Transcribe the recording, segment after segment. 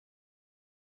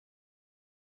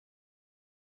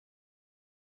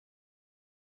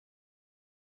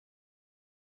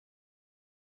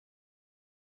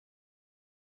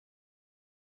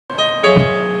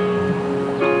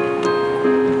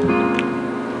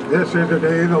This is the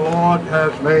day the Lord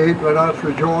has made. Let us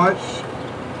rejoice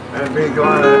and be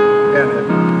glad in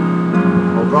it.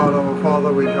 Oh God, our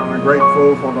Father, we are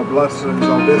grateful for the blessings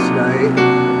of this day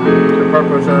to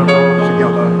purpose ourselves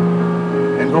together.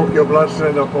 Invoke your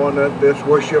blessing upon this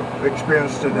worship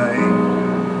experience today.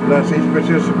 Bless each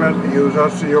participant. Use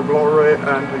us to your glory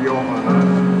and to your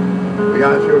honor. We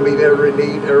ask you to meet every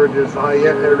need, every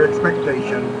desire, every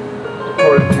expectation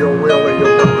according to your will and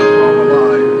your purpose for our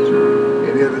lives.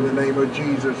 It is in the name of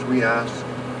Jesus we ask.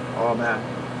 Amen.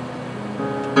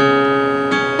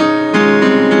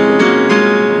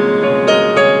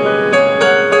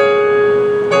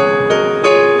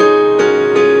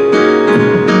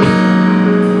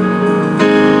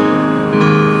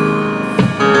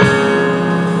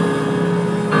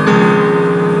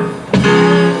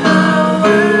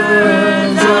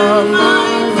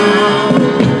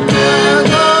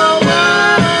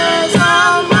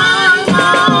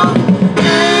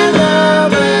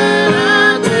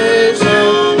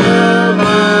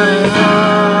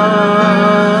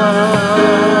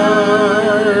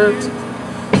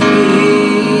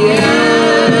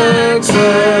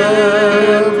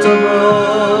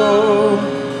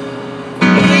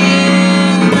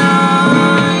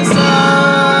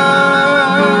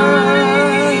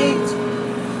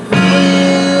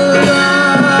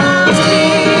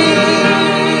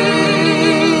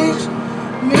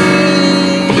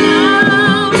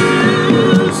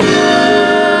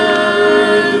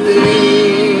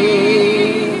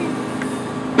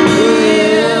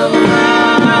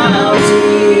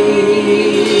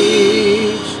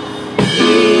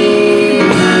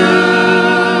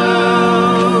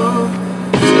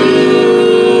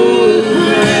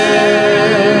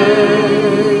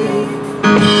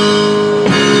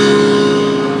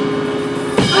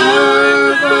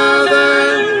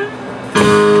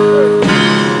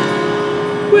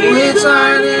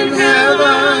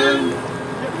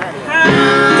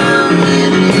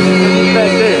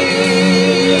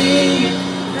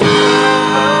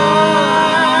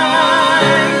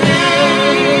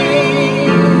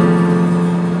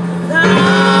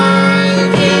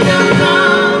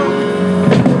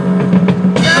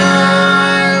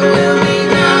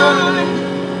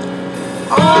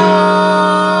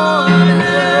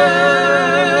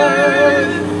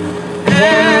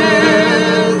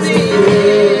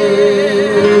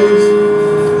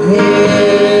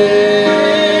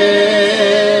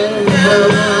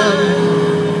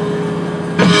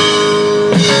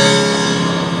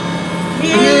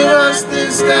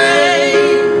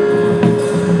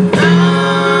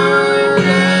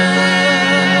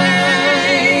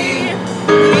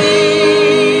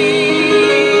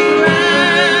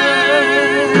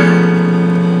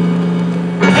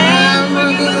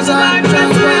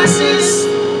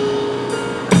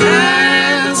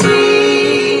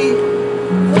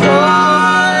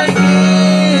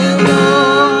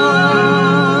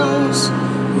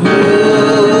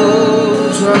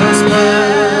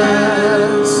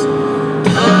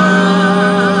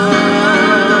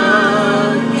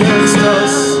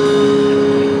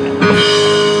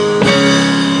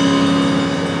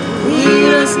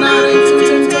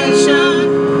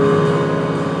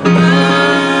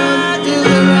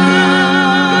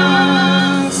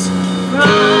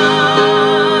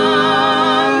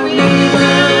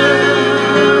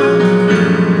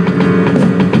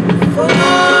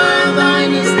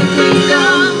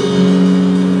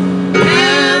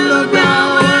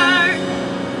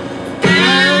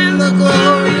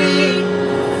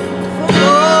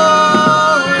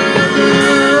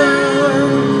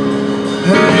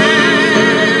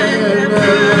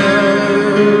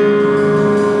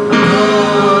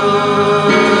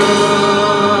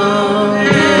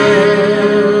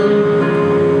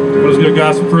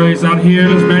 Out here,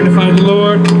 let's magnify the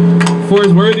Lord, for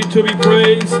He's worthy to be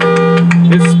praised.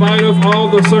 In spite of all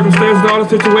the circumstances, all the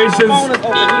situations,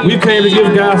 we came to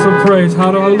give God some praise.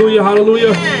 Hallelujah,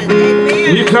 hallelujah.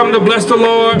 We've come to bless the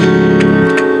Lord.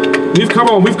 We've come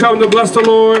to bless the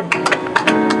Lord.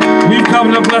 We've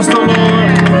come to bless the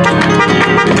Lord.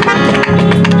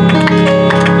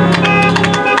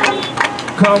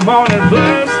 Come on and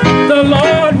bless the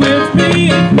Lord with me.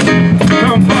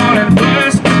 Come on and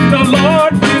bless the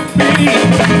Lord with me.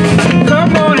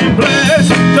 Come on and bless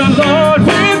the Lord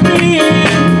with me.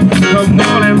 Come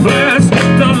on and bless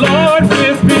the Lord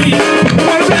with me.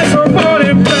 Come on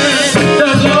and bless the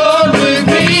Lord with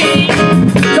me.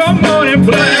 Come on and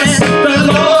bless the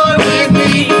Lord with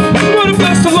me. Come on and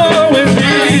bless the Lord with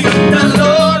me. The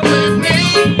Lord with me.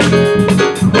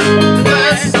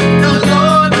 Bless the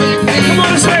Lord with me. Come on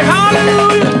and say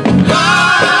hallelujah.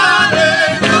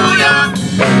 Hallelujah.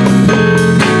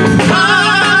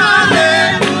 Hallelujah.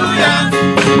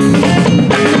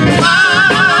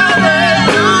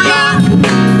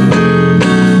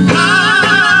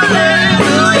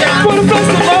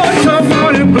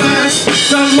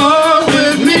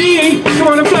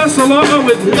 Lord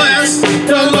with me. Bless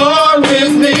the Lord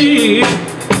with me.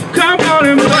 Come on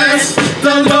and bless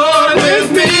The Lord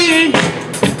with me.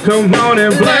 Come on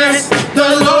and bless.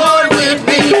 The Lord with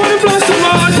me. Come on and bless the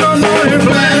Lord. Come on and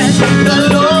bless.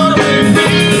 The Lord with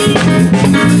me.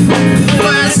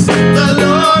 Bless the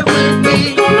Lord with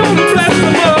me. Come on and bless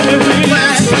the Lord with me.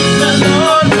 Bless the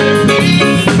Lord with me.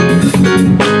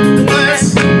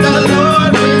 Bless the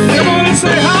Lord with me. Come on and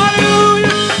say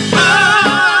hallelujah.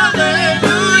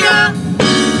 Hallelujah.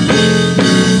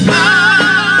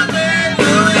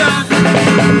 Hallelujah.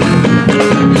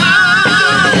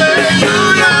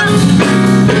 Hallelujah.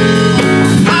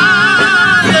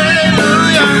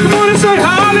 Hallelujah. Come on and say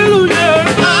hallelujah.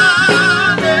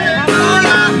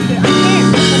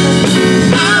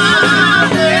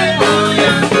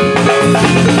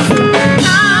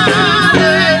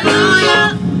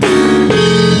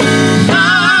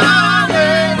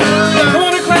 Come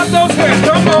on and clap those hands.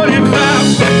 Come on and clap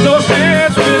those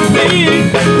hands with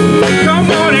me.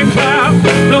 Come on and clap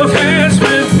those hands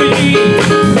with me.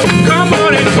 Come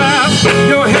on and clap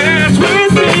your hands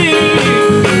with me.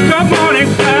 Come on and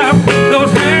clap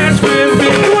those hands with me.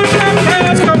 Come on and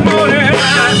clap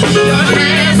your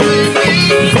hands.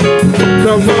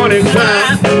 Come on and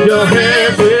clap your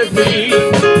hands with me. Come on and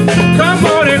clap your hands with me. Come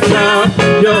on and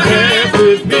clap your hands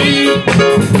with me.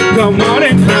 Come on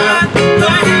and clap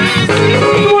your hands with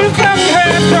me. Come on and clap your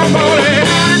hands. Come on and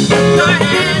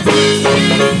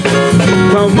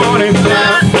come on and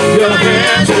clap your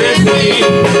hands with me.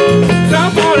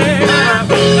 Come on and clap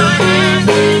your hands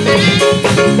with me.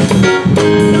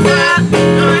 Clap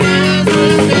your hands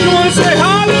with me. You want to say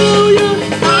hallelujah?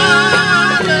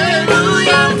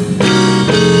 Hallelujah.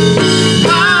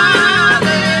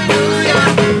 Hallelujah.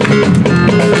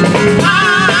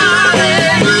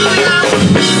 Hallelujah.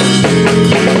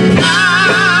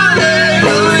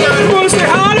 Hallelujah. You want to say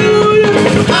hallelujah?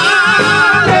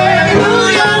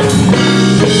 Hallelujah.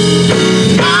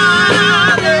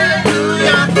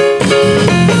 Hallelujah.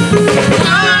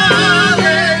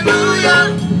 Hallelujah.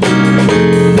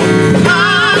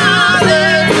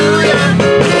 Hallelujah.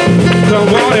 Come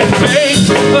on and make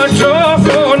a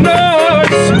joyful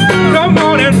noise. Come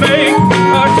on and make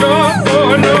a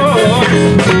joyful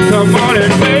noise. Come on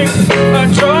and make a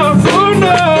joyful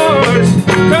noise.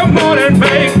 Come on and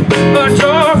make a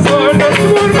joyful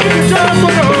noise. Come on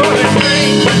and make a joyful noise.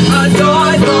 Make a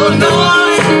joyful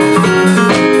noise.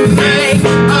 Make a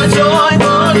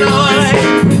joyful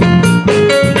noise.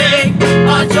 Make a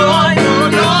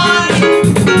joyful noise.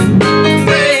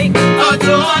 Make a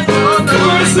joyful Come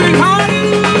on and noise. sing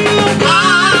hallelujah.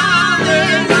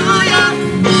 Hallelujah.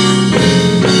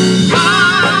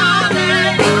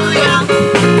 Hallelujah.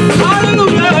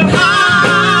 Hallelujah.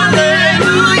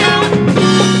 Hallelujah.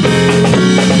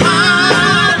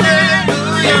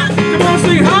 Hallelujah. Come on,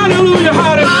 sing hallelujah.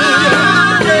 Hallelujah.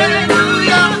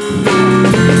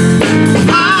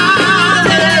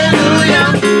 Hallelujah.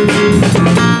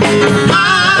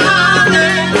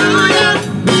 Hallelujah.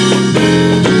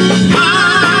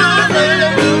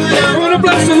 Hallelujah. I want to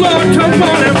bless the Lord. Come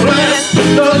on and bless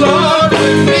The Lord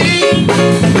with me.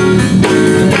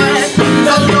 Bless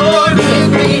the Lord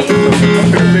with me.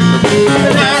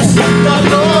 Bless the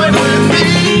Lord with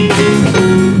me.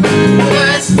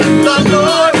 Bless the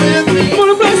Lord with me. I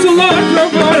want to bless the Lord.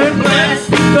 Come on and bless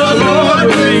The Lord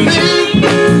with me.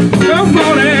 Come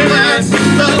on and Bless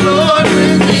the Lord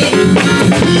with me.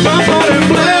 come on and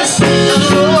bless. The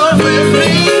Lord with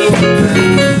me.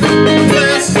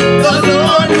 Bless the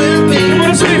Lord with me. I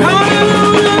want to sing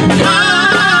hallelujah.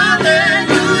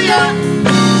 Hallelujah.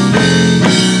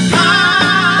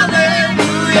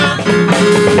 Hallelujah.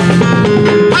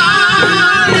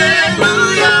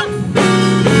 Hallelujah.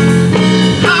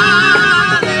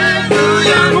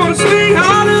 Hallelujah. I want to sing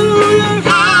hallelujah.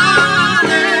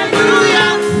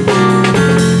 Hallelujah.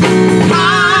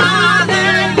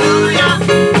 Hallelujah.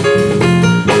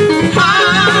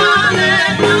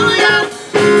 Hallelujah.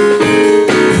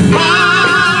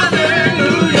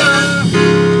 Hallelujah.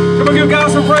 Come on, give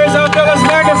God some praise out there. Let's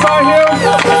magnify Him.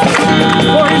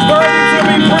 For He's worthy to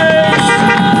be praised.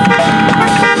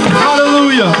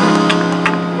 Hallelujah.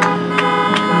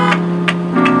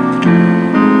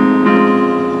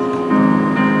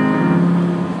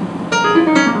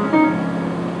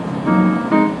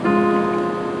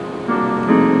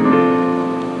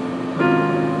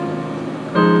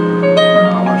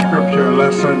 Our scripture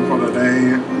lesson for the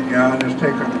day again is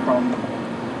taken from the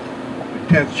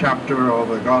 10th chapter of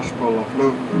the Gospel of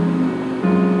Luke,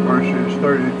 verses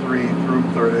 33 through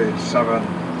 37.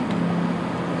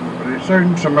 But a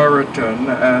certain Samaritan,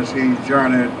 as he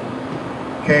journeyed,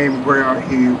 came where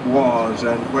he was,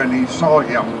 and when he saw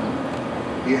him,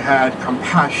 he had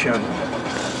compassion.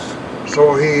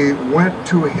 So he went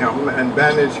to him and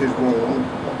bandaged his wound,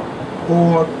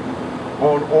 poured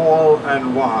on oil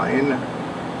and wine,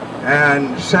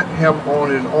 and set him on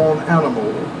his own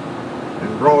animal,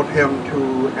 and brought him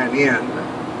to an inn,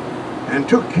 and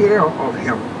took care of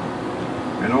him.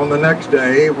 And on the next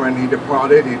day, when he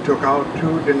departed, he took out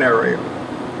 2 denarii,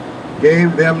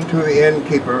 gave them to the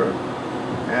innkeeper,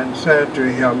 and said to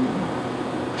him,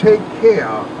 take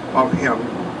care of him,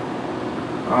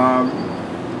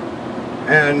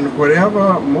 and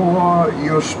whatever more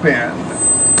you spend,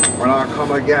 when I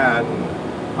come again,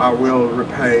 I will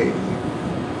repay.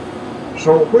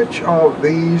 So which of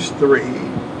these 3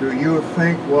 do you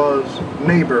think was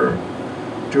neighbor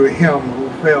to him who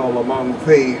fell among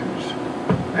thieves?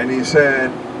 And he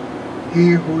said,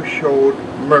 he who showed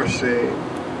mercy.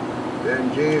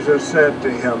 Then Jesus said to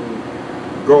him,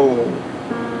 go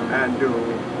and do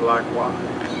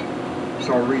likewise.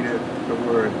 So read it, the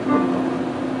word of God.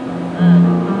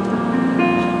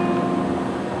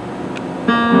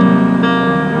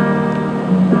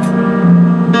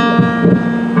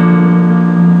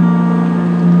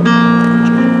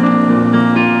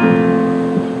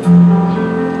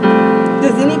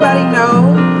 Does anybody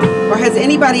know, or has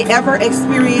anybody ever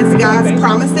experienced God's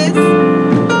promises?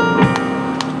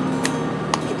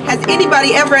 Has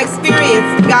anybody ever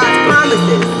experienced God's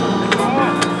promises?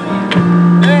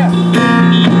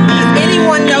 Does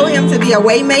anyone know him to be a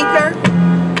way maker,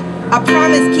 a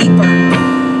promise keeper,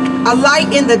 a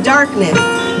light in the darkness?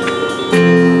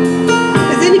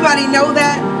 Does anybody know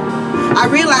that? I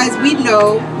realize we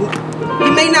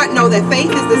may not know that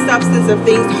faith is the substance of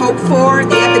things hoped for,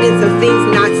 the evidence of things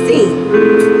not seen.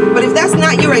 But if that's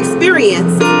not your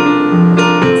experience,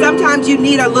 sometimes you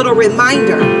need a little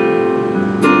reminder.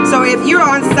 So if you're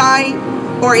on site,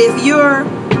 or if you're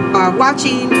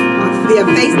watching via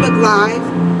Facebook Live,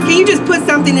 can you just put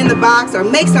something in the box or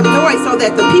make some noise so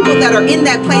that the people that are in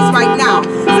that place right now,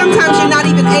 sometimes you're not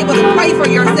even able to pray for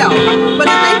yourself, but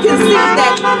if they can see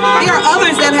that there are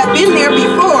others that have been there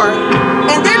before,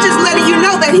 and they're just letting you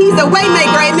know that he's a way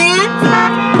maker, amen?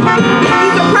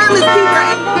 He's a promise keeper.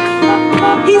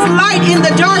 He's light in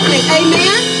the darkness,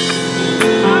 amen?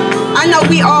 I know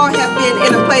we all have been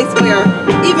in a place where,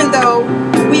 even though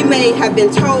we may have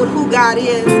been told who God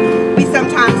is, we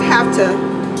sometimes have to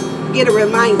get a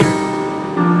reminder.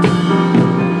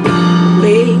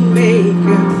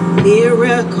 Waymaker,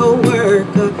 miracle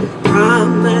worker,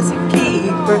 promise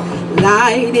keeper,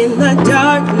 light in the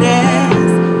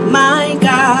darkness, my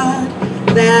God,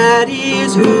 that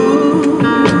is who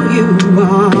you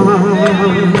are.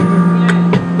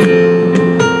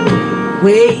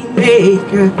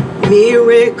 Waymaker,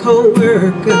 miracle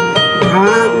worker,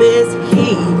 promise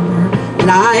keeper,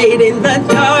 light in the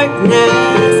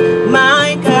darkness,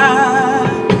 my God,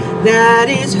 that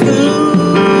is who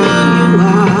you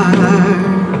are.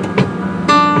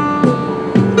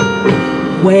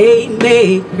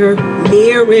 Waymaker,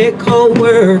 miracle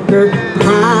worker,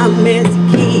 promise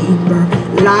keeper,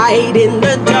 light in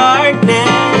the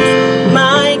darkness,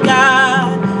 my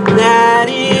God, that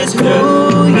is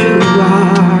who you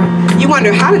are. You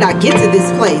wonder, how did I get to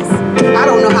this place? I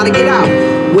don't know how to get out.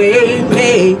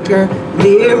 Waymaker,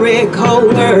 miracle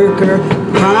worker,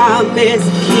 promise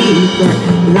keeper,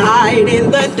 light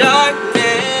in the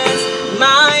darkness,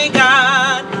 my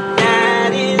God,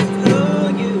 that is who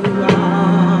you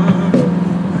are.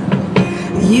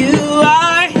 You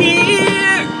are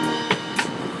here,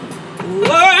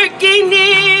 working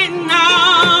in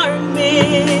our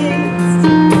midst.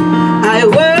 I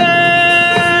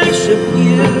worship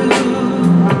you,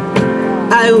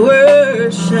 I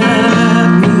worship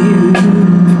you.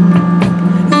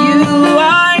 You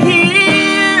are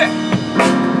here,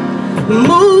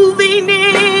 moving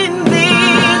in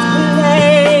this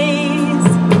place.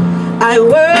 I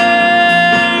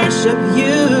worship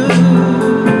you,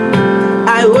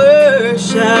 I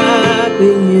worship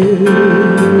you.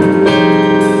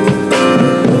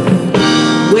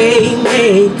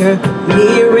 Waymaker,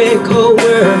 miracle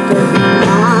worker,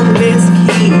 promise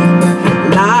keeper,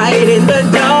 light in the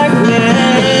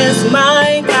darkness,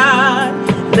 my God,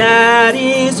 that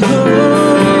is who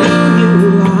you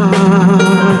are.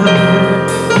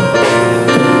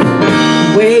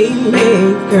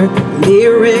 Waymaker,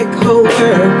 miracle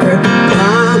worker,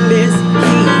 promise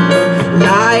keeper,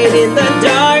 light in the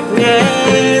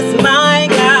darkness, my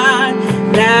God,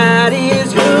 that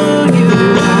is who you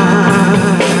are.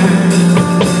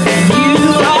 You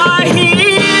are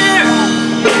here,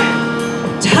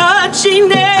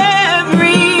 touching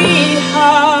every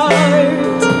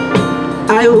heart.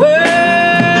 I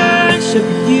worship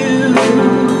you,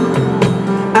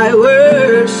 I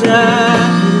worship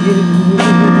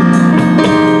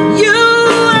You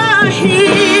are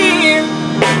here,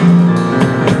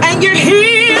 and you're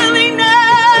healing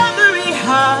every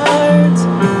heart.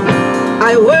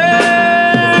 I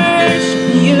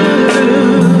worship you.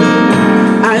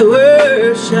 I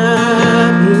worship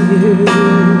you.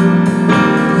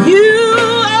 You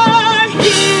are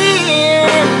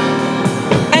here,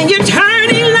 and you're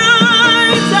turning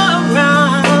lives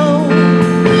around.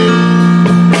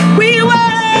 We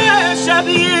worship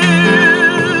you.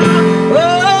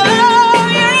 Oh,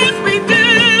 yes, we do.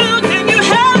 Can you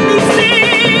help me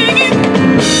sing?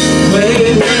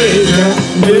 Waymaker,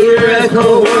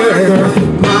 miracle worker,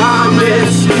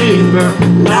 promise keeper,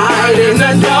 light in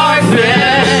the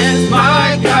darkness.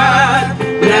 My God,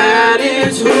 that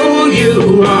is who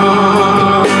you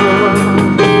are.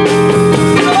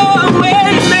 Oh,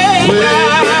 waymaker,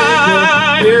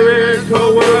 Miracle a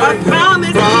worker,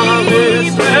 promise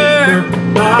keeper,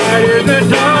 light in the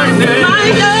darkness. my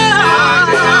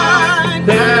God,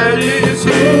 That is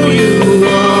who you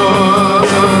are.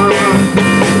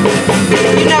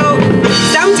 you know,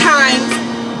 sometimes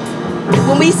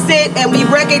when we sit and we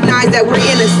recognize that we're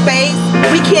in a space,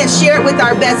 we can't share it with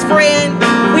our best friend.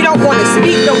 We don't want to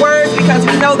speak the words because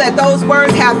we know that those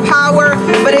words have power.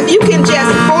 But if you can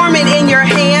just form it in your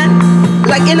hand,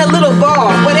 like in a little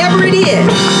ball, whatever it is,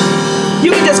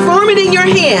 you can just form it in your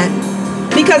hand,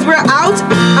 because we're out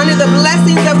under the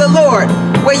blessings of the Lord,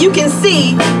 where you can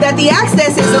see that the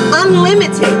access is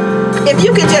unlimited. If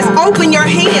you can just open your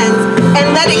hands and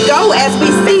let it go as we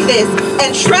see this,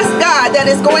 and trust God that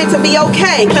it's going to be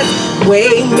okay. Because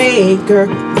waymaker,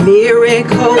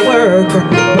 miracle worker,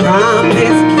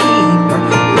 promise keeper,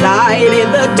 light in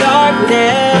the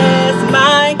darkness,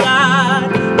 my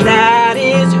God, that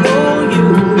is who you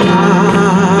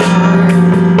are.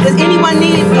 Does anyone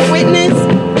need a witness?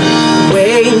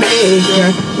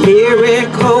 Waymaker,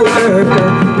 miracle worker,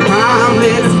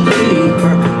 promise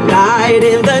keeper, light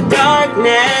in the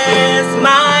darkness,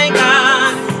 my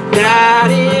God, that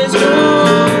is who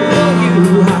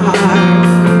you are.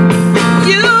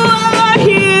 You are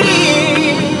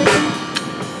here,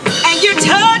 and you're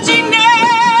touching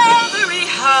every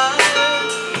heart.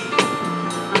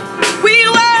 We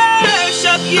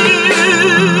worship you.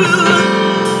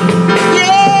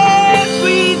 Yes,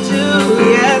 we do.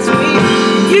 Yes, we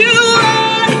do. You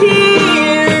are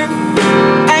here,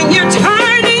 and you're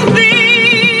turning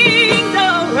things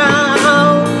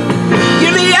around.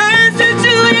 You're the answer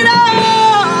to it all.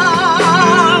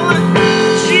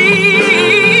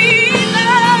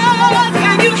 Jesus,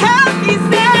 can you help me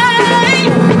say?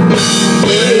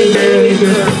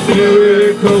 Waymaker,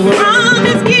 miracle worker,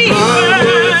 Promise keeper,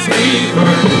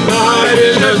 light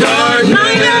in the darkness. my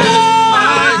My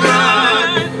God, God,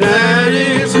 that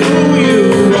is who you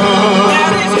are.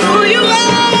 that is who you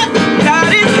are. That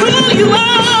is who you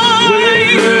are.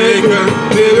 Waymaker,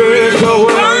 miracle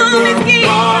worker, Promise keeper,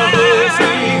 promise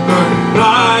keeper,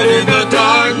 light in the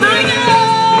darkness.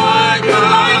 My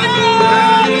God,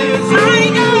 that is who my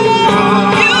you God,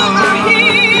 are. you are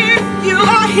here. You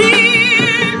are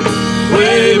here.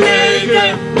 Waymaker,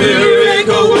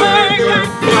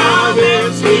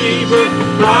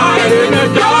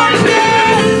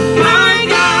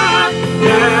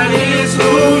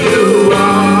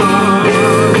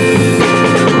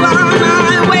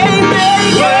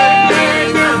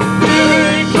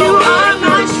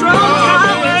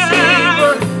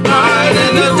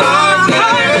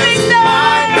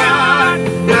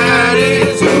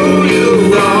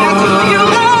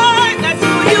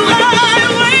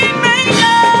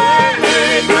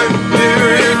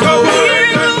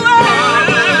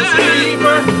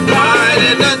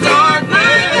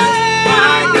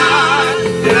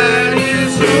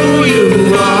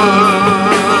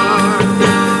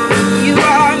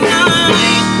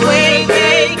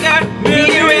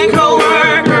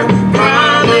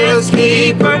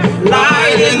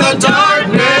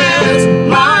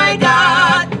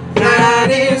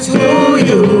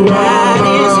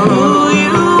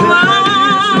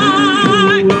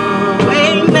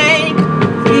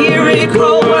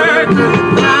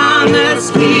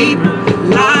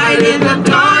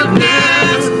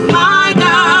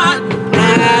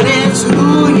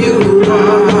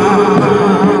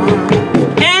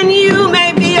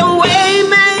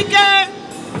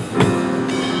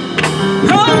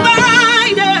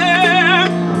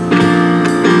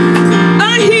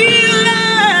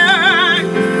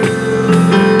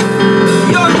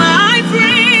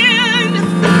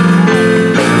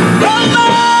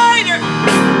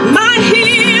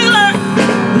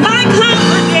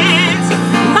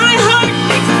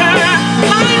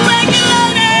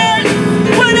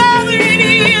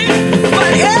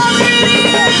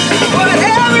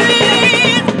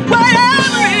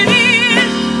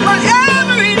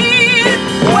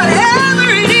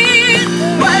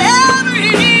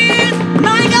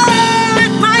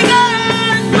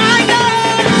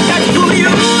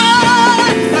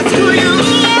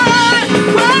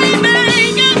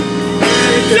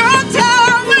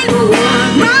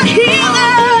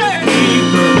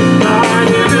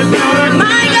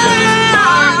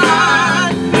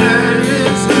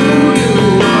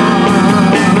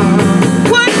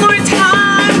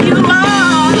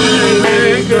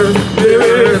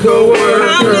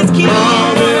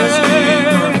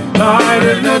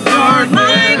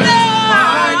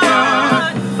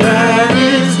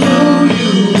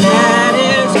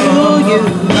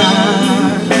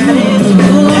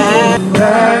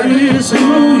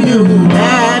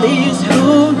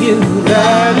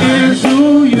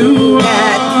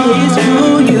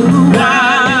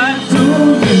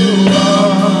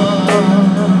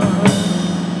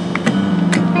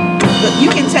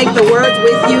 the words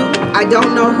with you. I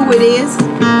don't know who it is.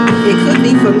 It could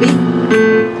be for me.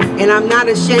 And I'm not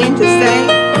ashamed to say,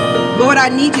 Lord, I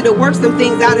need you to work some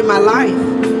things out in my life.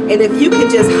 And if you can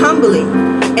just humbly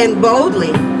and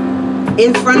boldly,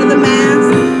 in front of the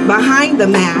mask, behind the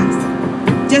mask,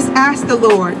 just ask the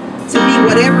Lord to be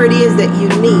whatever it is that you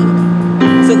need.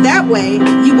 So that way,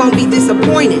 you won't be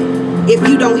disappointed if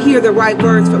you don't hear the right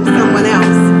words from someone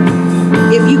else.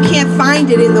 If you can't find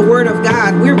it in the Word of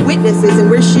God, we're witnesses and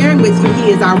we're sharing with you.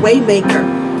 He is our way maker.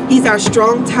 He's our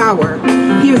strong tower.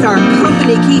 He is our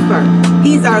company keeper.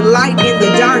 He's our light in the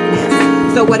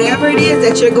darkness. So whatever it is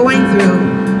that you're going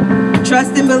through,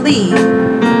 trust and believe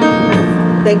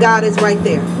that God is right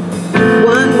there.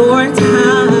 One more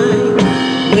time.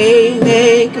 Way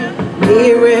maker,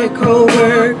 miracle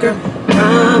worker,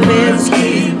 promise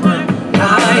keeper,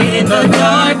 light in the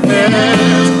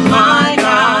darkness. My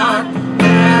God,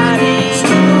 that is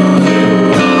who you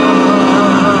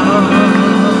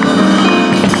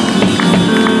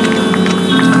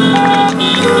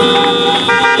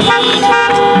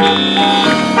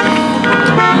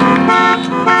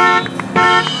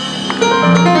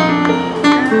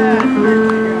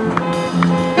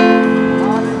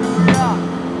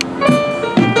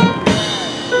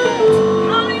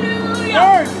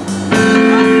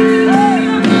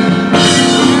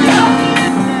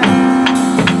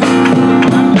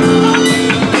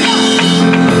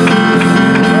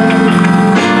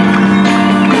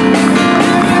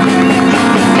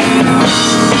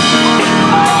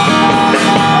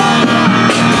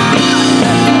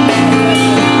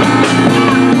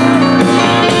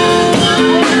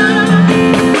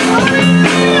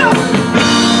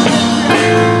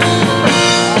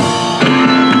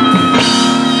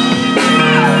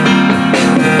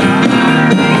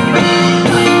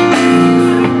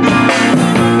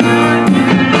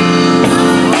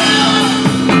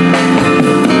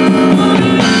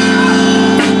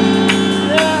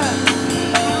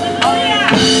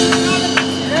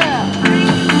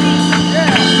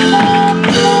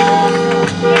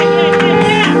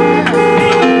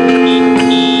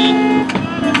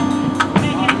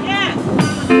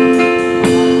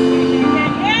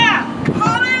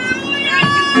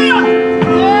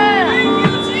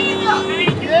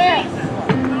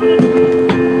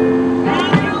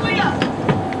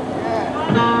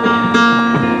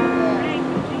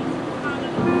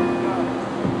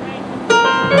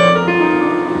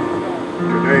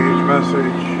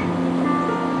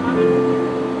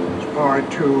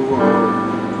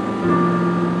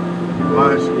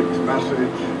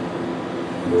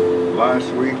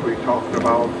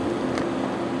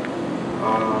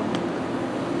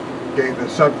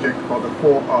subject for the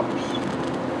 4 ups.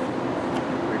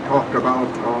 We talked about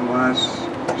on last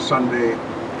Sunday,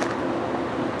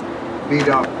 beat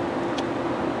up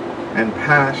and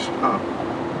passed up.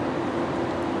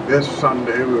 This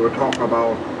Sunday we will talk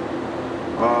about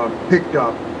picked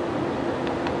up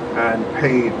and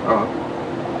paid up.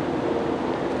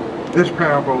 This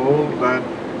parable that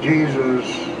Jesus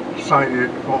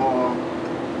cited for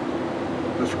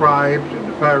the scribes and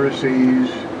the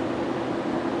Pharisees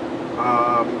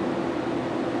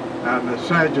and the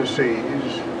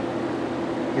Sadducees,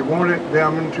 he wanted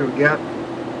them to get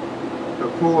the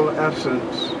full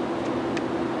essence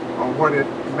of what it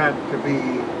meant to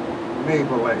be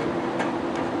neighborly.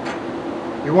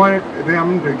 He wanted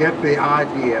them to get the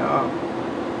idea,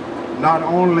 not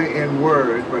only in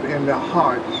word, but in their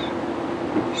hearts,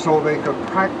 so they could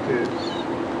practice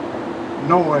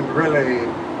knowing really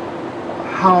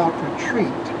how to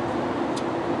treat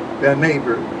their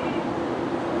neighbors.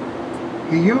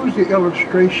 He used the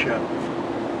illustration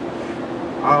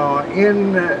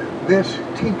in this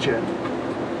teaching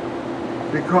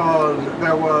because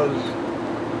there was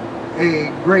a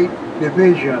great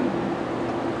division,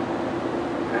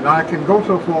 and I can go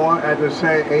so far as to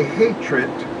say a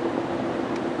hatred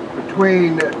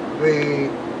between the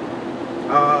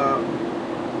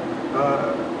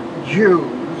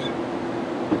Jews,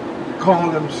 who call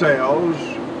themselves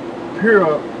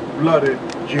pure-blooded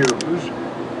Jews,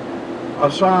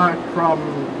 aside from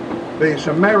the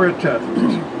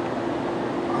Samaritans,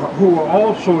 who were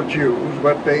also Jews,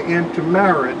 but they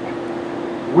intermarried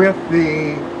with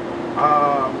the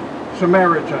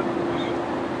Samaritans.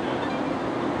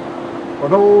 For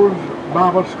those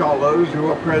Bible scholars who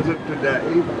are present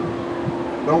today,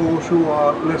 those who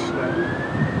are listening,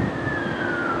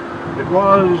 it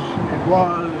was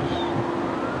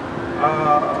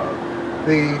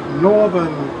the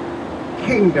northern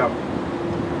kingdom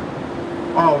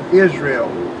of Israel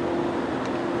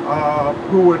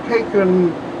who were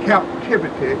taken captive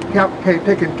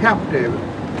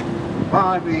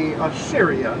by the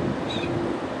Assyrians.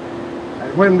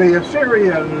 And when the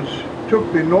Assyrians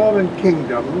took the northern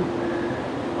kingdom,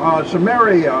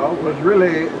 Samaria was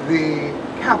really the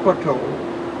capital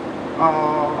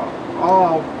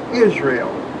of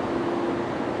Israel.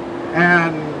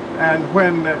 And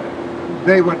when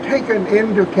they were taken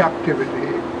into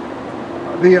captivity,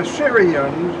 the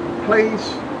Assyrians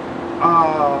placed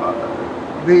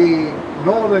the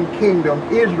northern kingdom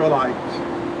Israelites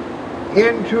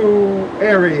into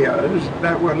areas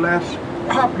that were less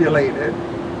populated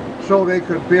so they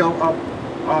could build up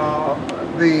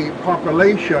the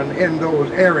population in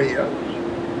those areas.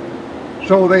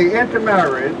 So they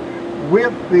intermarried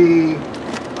with the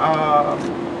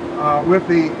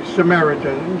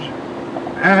Samaritans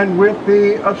and with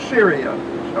the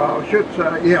Assyrians,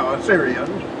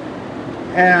 Assyrians,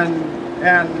 and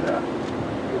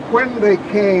when they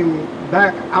came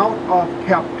back out of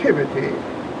captivity,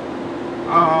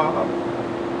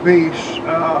 the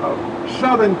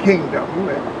southern kingdom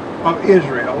of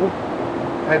Israel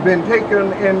had been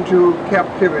taken into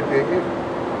captivity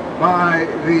by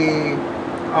the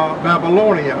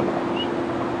Babylonians.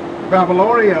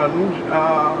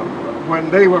 When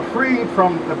they were freed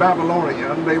from the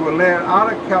Babylonians, they were led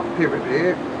out of captivity,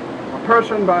 a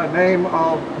person by the name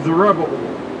of Zerubbabel.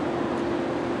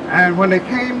 And when they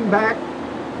came back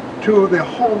to the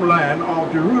homeland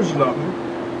of Jerusalem,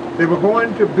 they were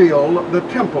going to build the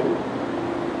temple.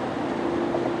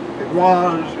 It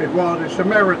was the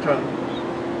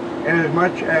Samaritans,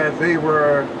 inasmuch as they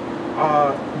were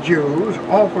Jews,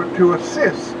 offered to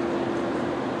assist.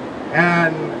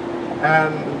 And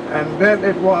then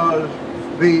it was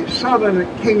the southern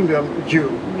kingdom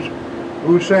Jews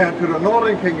who said to the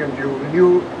northern kingdom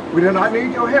Jews, we do not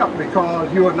need your help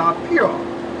because you are not pure.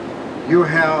 You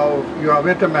have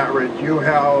intermarried, you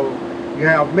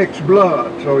have mixed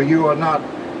blood, so you are not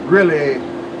really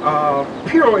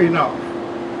pure enough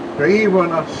to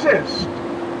even assist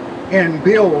in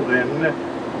building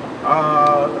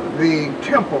the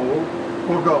temple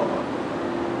for God.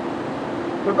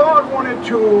 So God wanted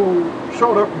to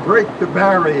sort of break the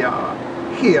barrier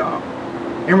here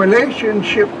in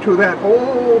relationship to that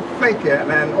old thinking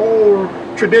and old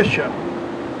tradition.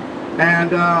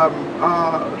 And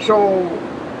so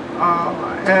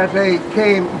as they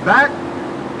came back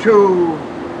to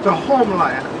the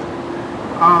homeland,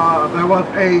 there was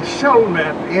a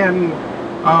settlement in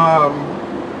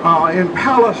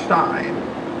Palestine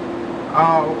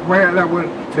where that was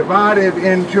divided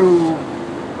into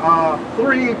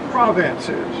 3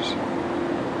 provinces.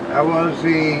 There was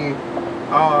the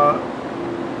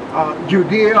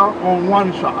Judea on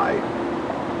one side,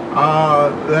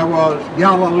 there was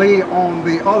Galilee on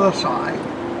the other side,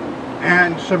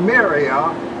 and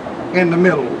Samaria in the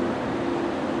middle.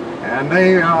 And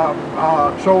they,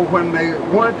 so when they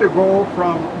wanted to go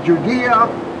from Judea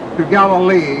to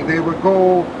Galilee, they would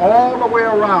go all the way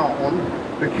around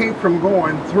to keep from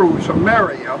going through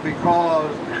Samaria,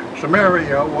 because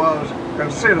Samaria was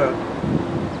considered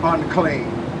unclean.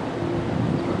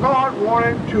 So God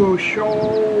wanted to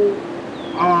show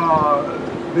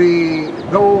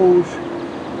those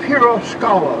pure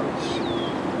scholars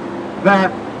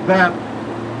that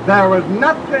there was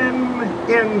nothing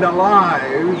in the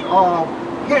lives of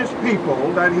his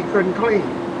people that he couldn't clean,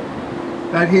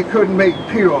 that he couldn't make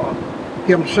pure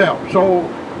himself. So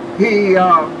he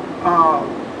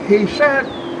said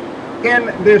in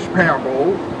this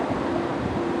parable,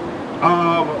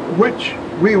 which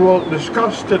we will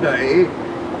discuss today,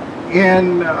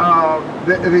 in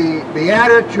the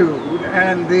attitude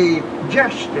and the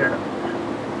gesture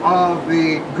of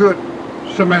the Good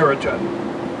Samaritan.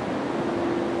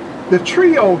 The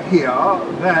trio here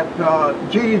that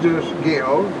Jesus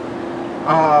gives,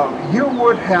 you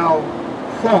would have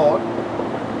thought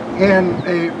in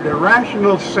the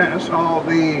rational sense of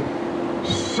the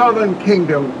southern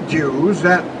kingdom Jews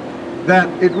that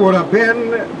it would have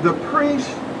been the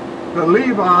priest, the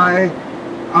Levi,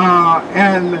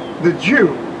 and the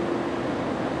Jew.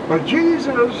 But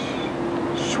Jesus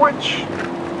switched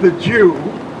the Jew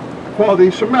for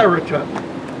the Samaritan.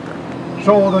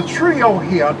 So the trio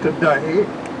here today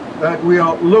that we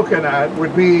are looking at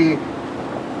would be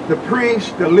the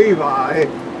priest, the Levi,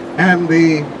 and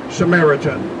the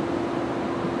Samaritan.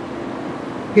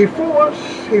 He forced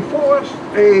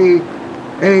a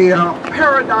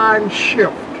paradigm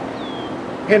shift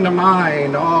in the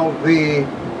mind of the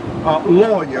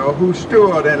lawyer who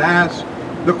stood and asked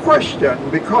the question,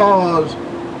 because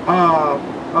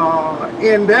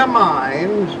in their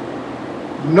minds,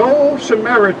 no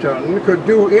Samaritan could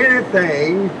do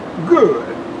anything good.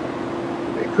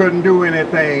 They couldn't do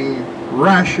anything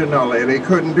rationally. They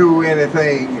couldn't do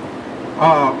anything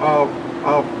of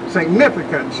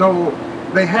significance, so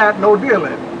they had no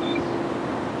dealings.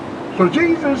 So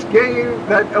Jesus gave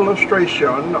that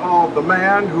illustration of the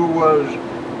man who was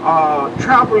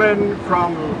traveling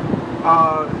from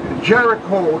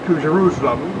Jericho to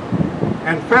Jerusalem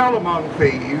and fell among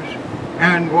thieves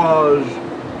and was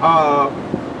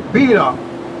beat up,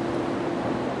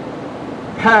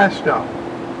 passed up.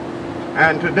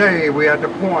 And today we're at the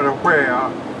point of where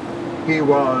he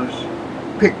was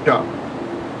picked up.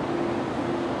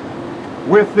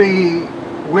 With the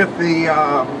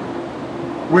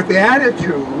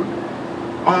attitude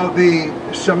of the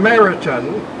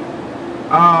Samaritan,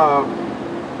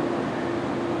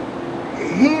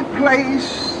 he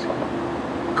placed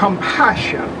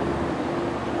compassion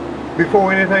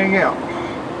before anything else.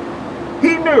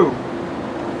 He knew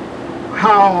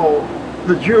how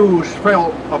the Jews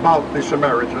felt about the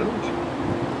Samaritans.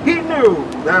 He knew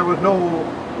there was no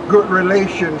good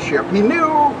relationship. He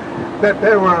knew that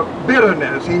there were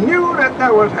bitterness. He knew that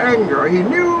there was anger. He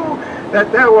knew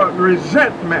that there was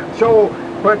resentment. So,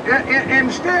 but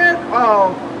instead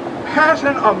of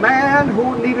passing a man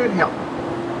who needed help,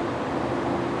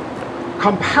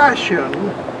 compassion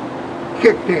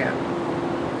kicked in.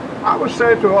 I would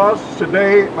say to us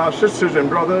today, my sisters and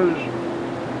brothers,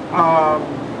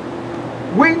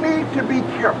 we need to be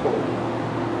careful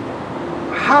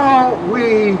how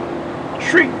we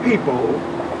treat people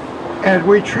as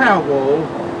we travel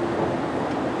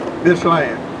this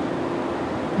land.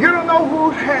 You don't know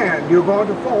whose hand you're going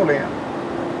to fall in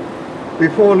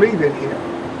before leaving here.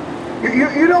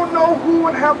 You don't know who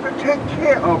would have to take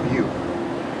care of you.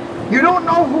 You don't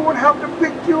know who would have to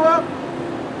pick you up.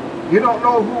 You don't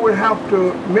know who would have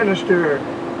to minister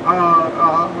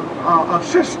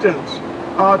assistance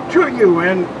to you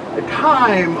in a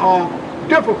time of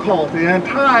difficulty and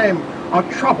time of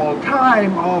trouble,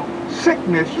 time of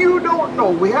sickness. You don't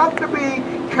know. We have to be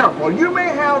careful. You may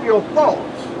have your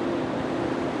thoughts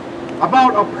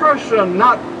about a person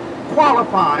not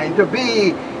qualifying to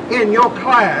be in your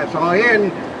class or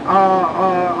in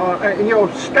your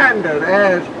standard,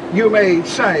 as you may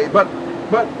say, but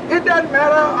it doesn't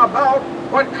matter about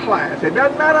what class. It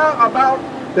doesn't matter about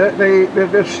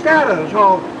the status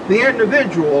of the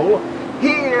individual.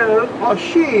 He is or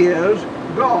she is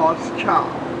God's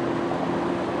child.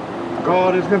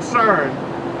 God is concerned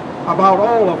about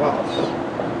all of us,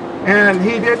 and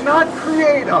he did not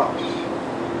create us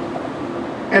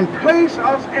and place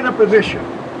us in a position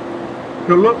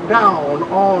to look down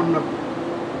on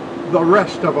the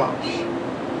rest of us.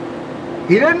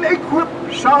 He didn't equip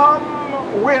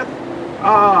some with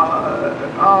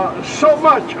so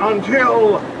much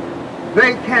until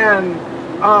they can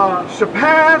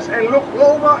surpass and look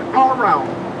over all around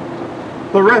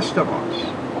the rest of us.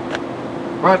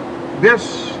 But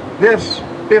this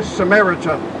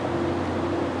Samaritan,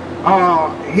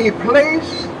 he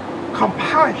placed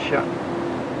compassion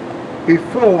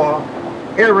before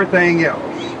everything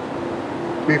else,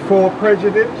 before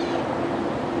prejudice,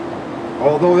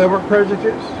 although there were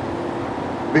prejudice,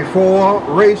 before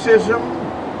racism,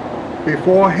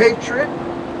 before hatred,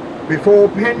 before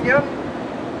opinion,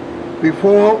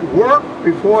 before work,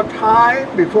 before time,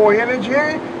 before energy,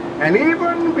 and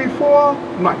even before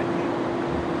money.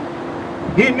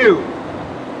 He knew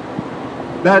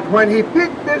that when he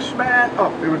picked this man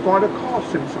up, it was going to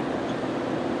cost him something.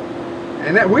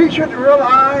 And that we should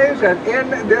realize that in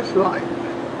this life,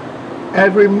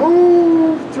 as we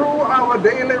move through our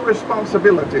daily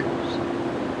responsibilities,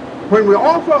 when we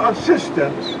offer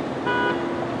assistance,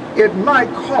 it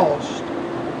might cost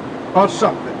us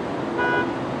something.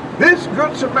 This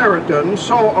Good Samaritan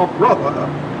saw a brother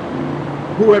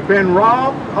who had been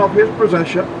robbed of his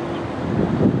possessions,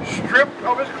 stripped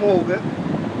of his clothing,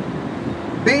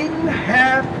 beaten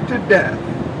half to death.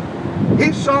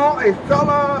 He saw a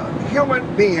fellow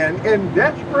human being in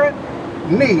desperate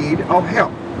need of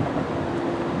help.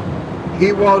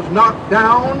 He was knocked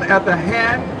down at the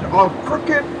hands of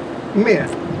crooked men,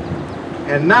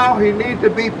 and now he needs to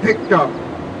be picked up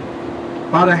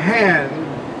by the hand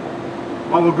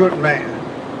of a good man.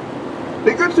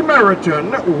 The Good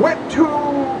Samaritan went to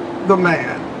the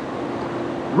man,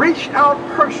 reached out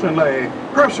personally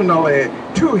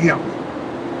to him.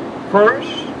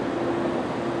 First,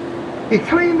 he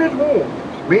cleaned his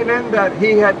wounds, meaning that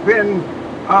he had been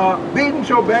beaten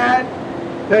so bad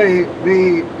his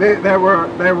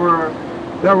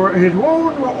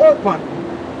wounds were open,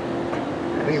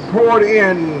 and he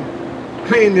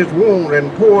cleaned his wound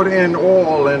and poured in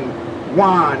oil and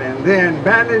wine, and then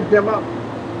bandaged them up,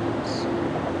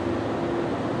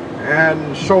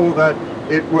 and so that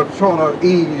it would sort of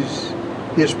ease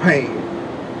his pain.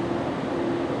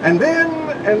 And then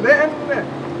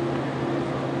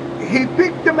he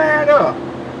picked the man up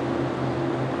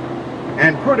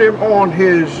and put him on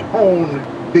his own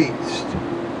beast.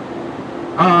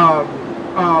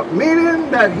 Meaning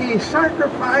that he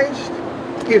sacrificed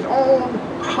his own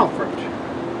comfort.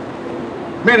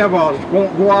 Many of us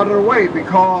won't go out of the way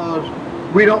because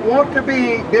we don't want to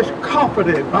be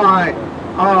discomforted by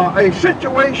a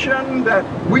situation that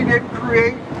we didn't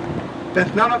create,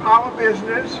 that's none of our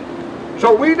business.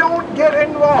 So we don't get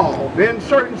involved in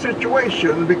certain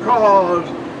situations because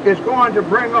it's going to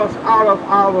bring us out of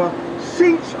our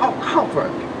seats of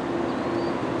comfort.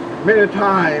 Many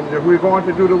times, if we're going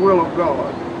to do the will of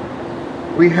God,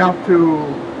 we have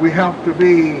to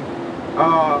be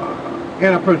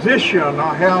in a position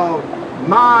or have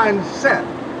mindset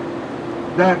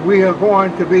that we are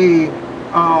going to be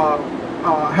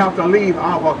have to leave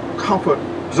our comfort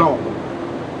zone.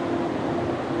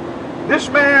 This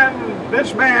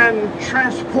man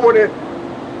transported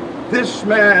this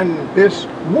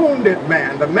wounded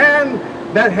man, the man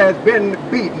that has been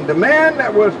beaten, the man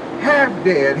that was half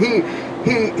dead.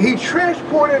 He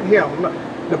transported him.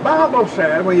 The Bible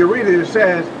says, when you read it, it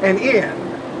says an end.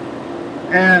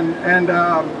 And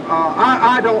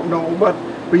I don't know, but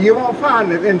you won't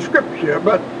find it in Scripture.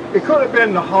 But it could have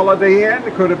been the Holiday Inn.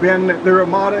 It could have been the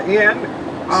Ramada Inn.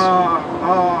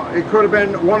 It could have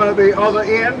been one of the other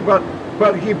inns.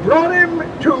 But he brought him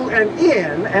to an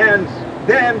inn, and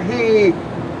then he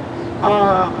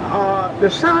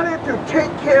decided to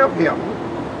take care of him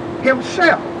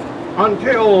himself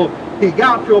until he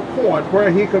got to a point where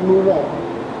he could move on.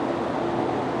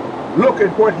 Look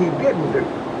at what he didn't do.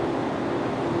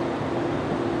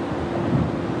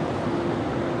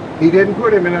 He didn't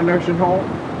put him in a nursing home.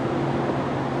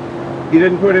 He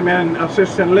didn't put him in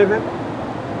assisted living.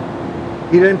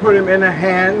 He didn't put him in the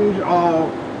hands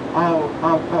of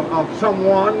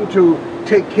someone to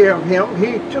take care of him.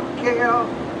 He took care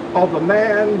of the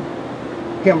man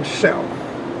himself.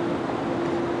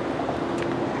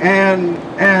 And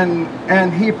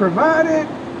he provided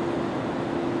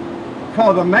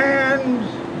for the man's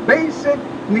basic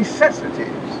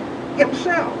necessities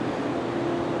himself.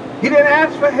 He didn't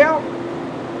ask for help.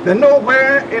 There's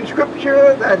nowhere in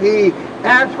Scripture that he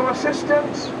asked for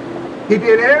assistance. He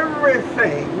did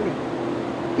everything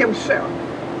himself.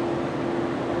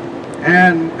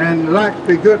 And like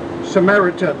the Good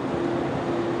Samaritan,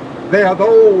 there are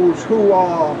those who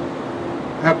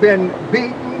have been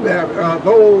beaten. There are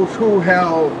those who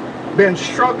have been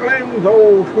struggling.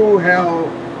 Those who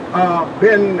have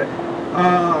been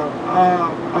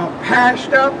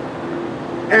patched up,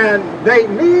 and they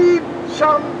need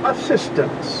some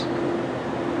assistance.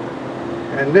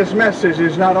 And this message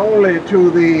is not only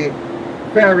to the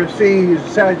Pharisees,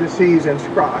 Sadducees, and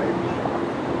scribes,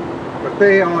 but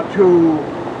they are to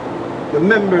the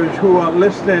members who are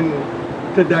listening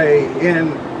today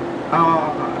and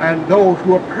those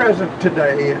who are present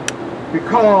today,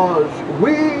 because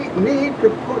we need to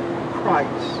put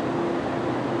Christ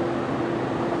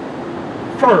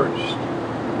first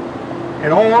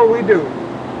in all we do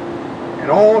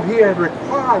and all he has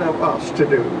required of us to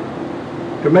do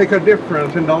to make a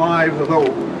difference in the lives of those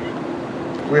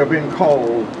we have been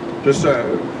called to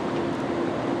serve.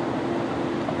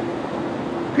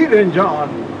 Peter and John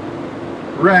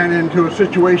ran into a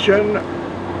situation,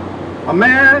 a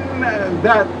man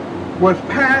that was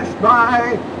passed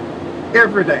by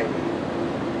every day,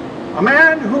 a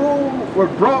man who was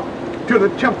brought to the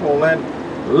temple and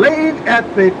laid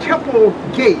at the temple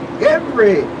gate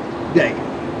every day.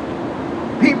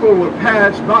 People would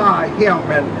pass by him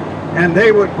and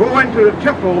they would go into the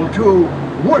temple to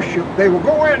worship. They would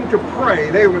go in to pray.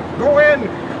 They would go in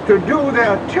to do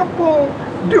their temple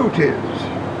duties.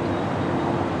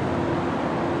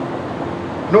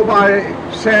 Nobody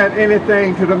said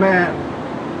anything to the man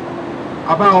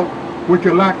about would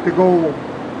you like to go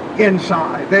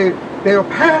inside. They were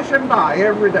passing by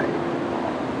every day.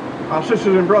 Our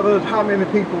sisters and brothers, how many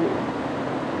people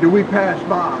do we pass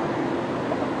by?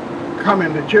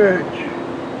 Coming to church,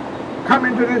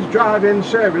 coming to this drive-in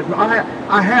service.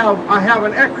 I have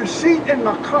an extra seat in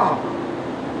my car.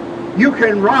 You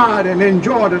can ride and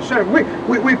enjoy the service.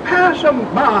 We pass them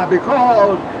by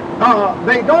because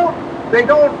they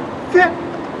don't fit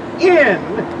in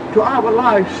to our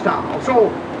lifestyle.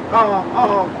 So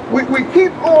we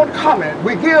keep on coming.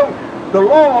 We give the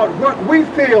Lord what we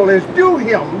feel is due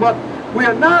him, but we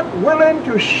are not willing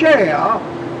to share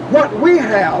what we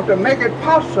have to make it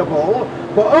possible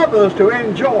for others to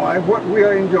enjoy what we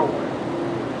are enjoying.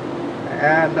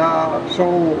 And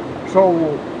so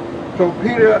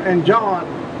Peter and John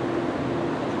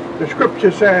the scripture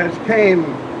says, came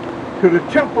to the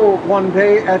temple one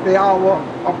day at the hour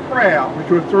of prayer, which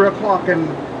was 3 o'clock in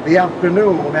the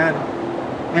afternoon.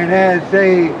 And as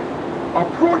they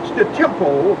approached the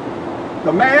temple,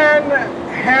 the man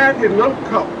had his little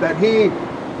cup that he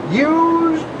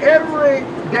used every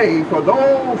day for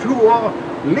those who are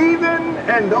leaving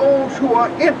and those who are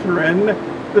entering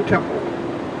the temple,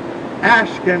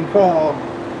 asking for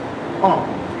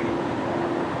alms.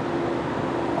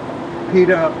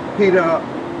 Peter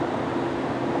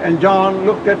and John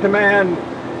looked at the man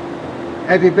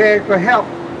as he begged for help.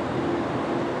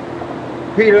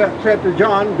 Peter said to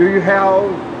John, do you have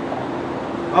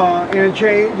any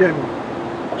change? And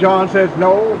John says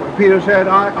no. Peter said,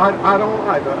 I don't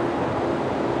either.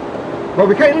 But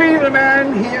we can't leave the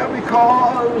man here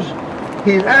because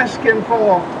he's asking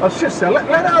for assistance.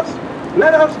 Let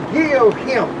us give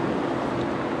him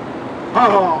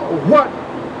what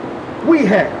we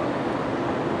have.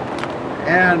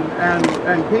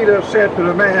 And Peter said to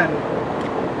the man,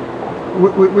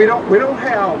 we don't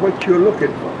have what you're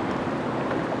looking for,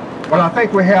 but I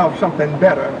think we have something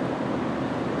better.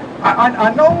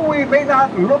 I know we may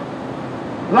not look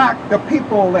like the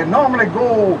people that normally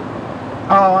go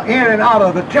in and out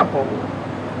of the temple,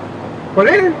 but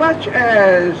as much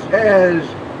as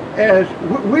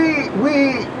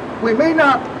we may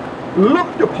not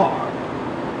look the part,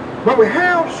 but we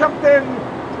have something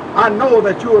I know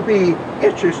that you would be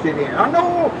interested in. I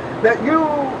know that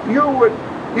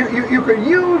you could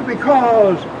use,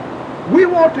 because we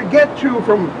want to get you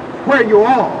from where you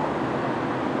are,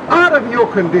 out of your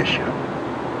condition,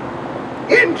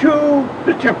 into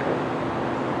the temple.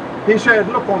 He said,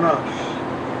 look on us.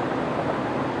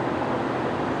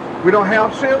 We don't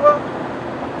have silver,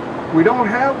 we don't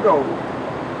have gold,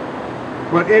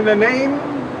 but in the name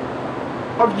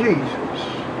of Jesus,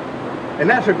 and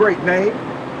that's a great name.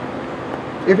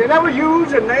 If you never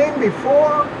used a name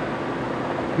before,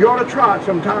 you ought to try it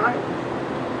sometime.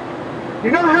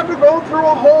 You don't have to go through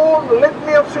a whole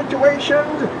litany of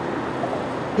situations.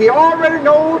 He already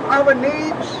knows our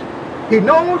needs. He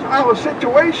knows our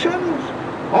situations.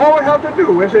 All we have to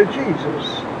do is say,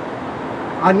 Jesus,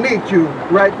 I need you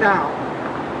right now.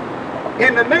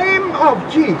 In the name of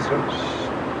Jesus,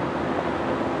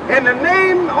 in the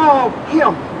name of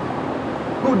him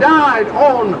who died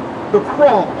on the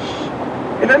cross,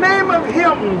 in the name of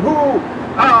him who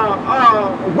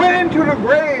went into the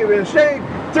grave and stayed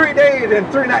 3 days and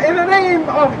 3 nights, in the name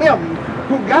of him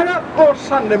who got up on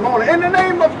Sunday morning, in the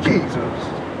name of Jesus,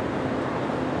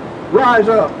 rise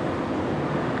up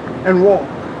and walk.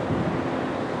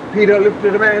 Peter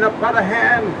lifted the man up by the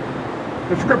hand.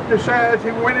 The scripture says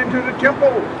he went into the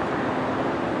temple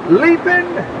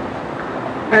leaping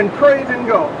and praising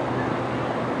God.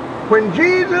 When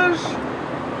Jesus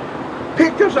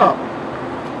picked us up,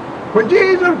 when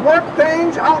Jesus worked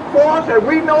things out for us that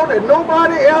we know that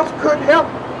nobody else could help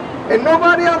and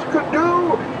nobody else could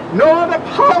do, no other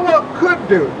power could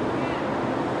do,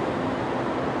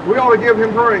 we ought to give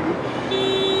him praise.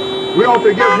 We ought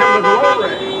to give him the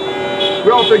glory. We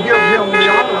ought to give him the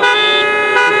honor,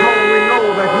 because we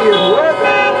know that he is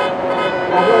worthy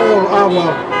of all our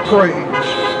praise.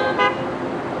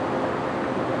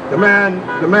 The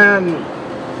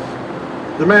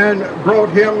man brought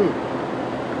him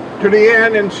to the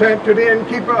inn and said to the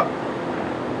innkeeper,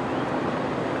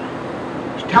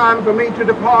 it's time for me to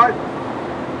depart,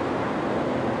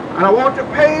 and I want to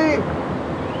pay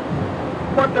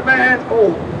what the man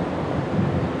owed.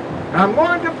 And I'm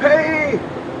going to pay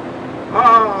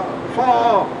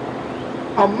for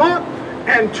a month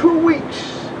and 2 weeks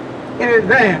in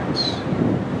advance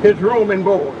his room and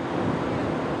board.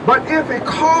 But if it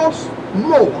costs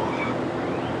more,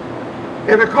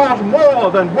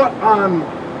 than what I'm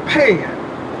paying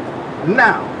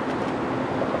now,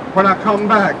 when I come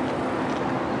back,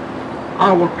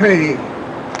 I will pay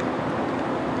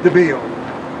the bill.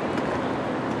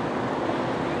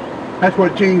 That's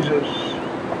what Jesus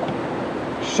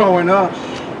saw in us.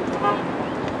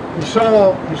 He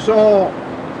saw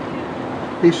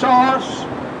us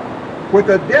with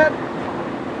a debt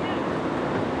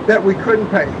that we couldn't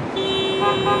pay.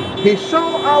 He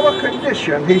saw our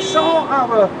condition. He saw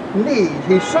our needs.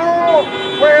 He saw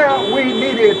where we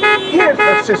needed his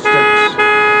assistance.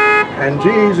 And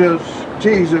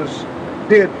Jesus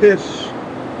did this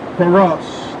for us.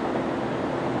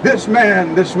 This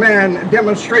man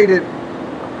demonstrated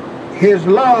his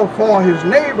love for his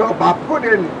neighbor by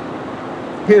putting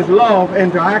his love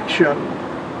into action.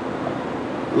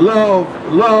 Love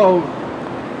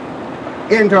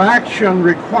into action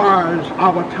requires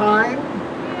our time,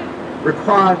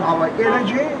 requires our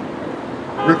energy,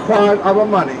 requires our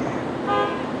money.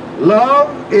 Love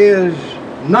is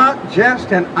not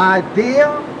just an idea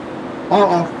or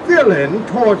a feeling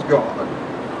towards God.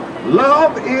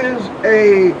 Love is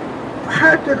a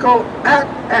practical act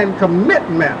and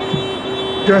commitment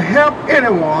to help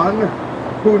anyone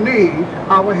who needs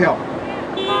our help.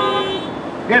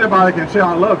 Anybody can say,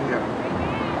 I love you.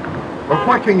 But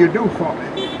what can you do for me?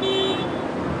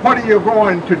 What are you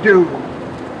going to do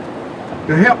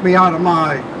to help me out of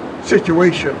my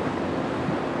situation?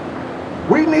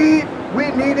 We needed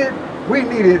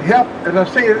help. As I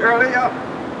said earlier,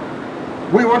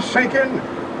 we were sinking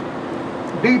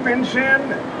deep in sin,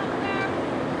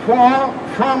 far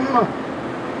from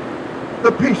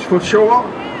the peaceful shore.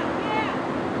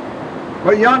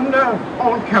 But yonder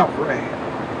on Calvary,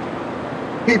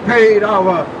 he paid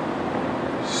our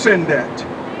sin debt.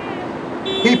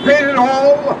 He paid it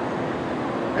all,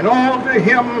 and all to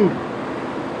him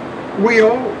we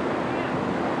owe.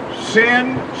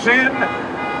 Sin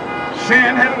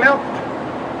had left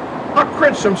a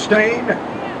crimson stain,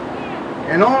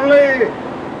 and only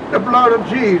the blood of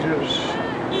Jesus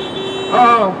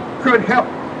could help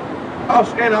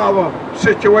us in our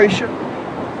situation.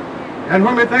 And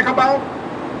when we think about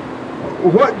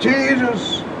what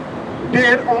Jesus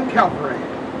did on Calvary,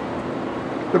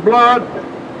 the blood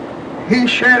he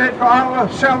shed it for our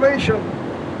salvation,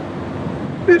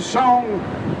 this song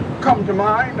come to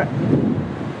mind.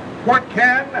 What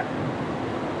can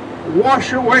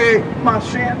wash away my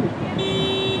sin?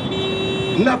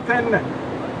 Nothing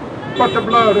but the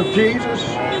blood of Jesus.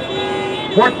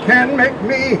 What can make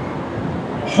me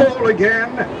whole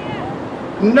again?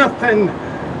 Nothing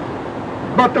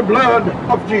but the blood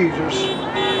of Jesus.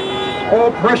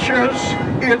 Oh, precious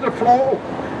is the flow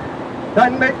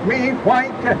that make me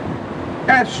white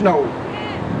as snow.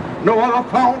 No other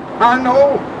fount I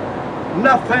know,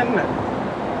 nothing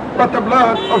but the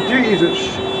blood of Jesus.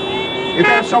 If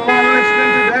there's someone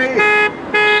listening today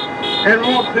and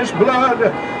want this blood,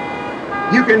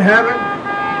 you can have it.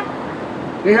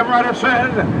 The hymn writer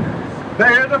says,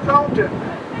 there's a fountain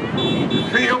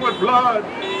filled with blood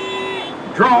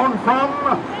drawn from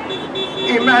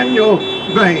Emmanuel's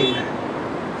vein,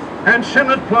 and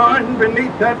sinners plunge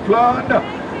beneath that flood,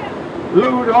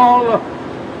 lose all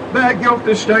their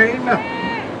guilty stain.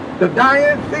 The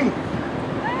dying thief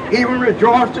even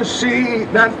rejoiced to see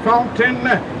that fountain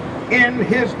in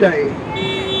his day,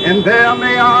 and there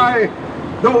may I,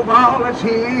 though vile as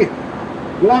he,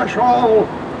 wash all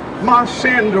my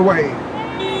sins away.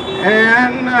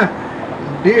 And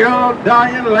dear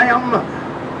dying Lamb,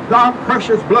 thy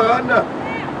precious blood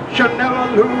shall never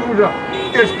lose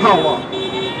its power,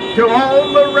 till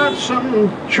all the ransomed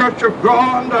church of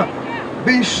God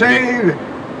be saved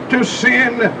to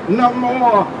sin no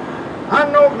more. I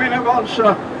know many of us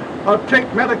take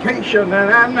medication,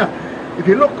 and if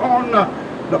you look on the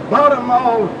bottom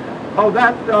of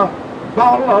that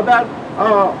bottle of that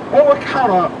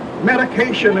over-counter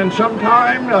medication, and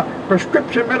sometimes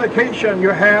prescription medication, you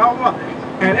have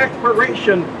an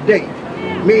expiration date,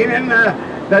 meaning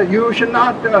that you should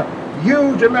not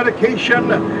use the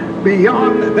medication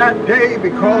beyond that day,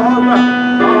 because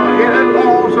it had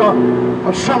lost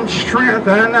some strength,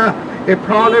 and it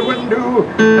probably wouldn't do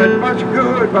as much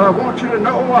good. But I want you to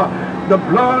know the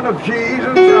blood of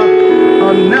Jesus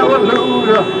never lose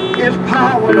its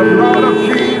power. The blood of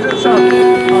Jesus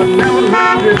never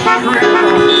lose its strength.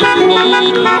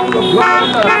 The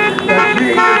blood that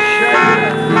Jesus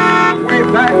shed way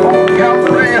back on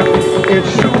Calvary, it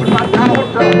soothed my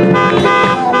doubt,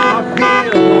 all my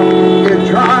fears, it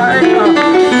dried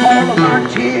all of my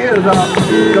tears.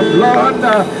 The blood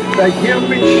that gives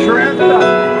me strength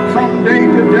from day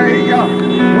to day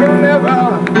will never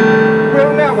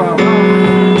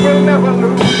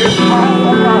lose its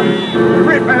power.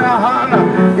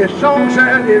 His song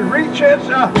says it reaches to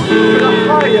the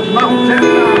highest mountain.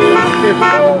 It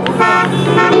flows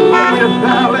through his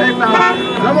valley. And I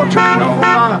want you to know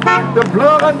the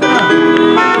blood of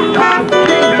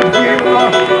Jesus gives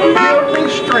me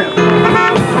strength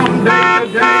from day to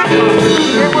day.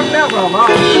 It would never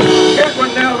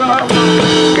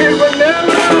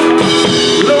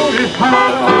lose its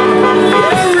power.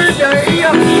 Every day,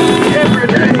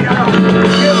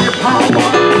 give you power.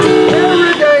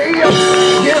 Every day,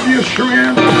 give you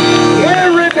strength.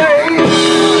 Every day,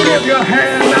 give your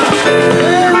hand.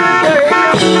 Every day,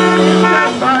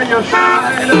 stand by your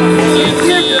side.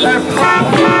 Give you that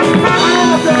power.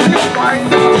 Power to live right.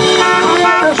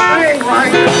 Power to sing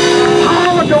right.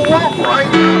 Power to walk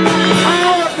right.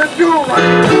 Power to do right.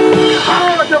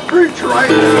 Power to preach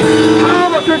right.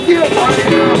 Power to give right.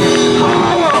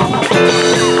 Power.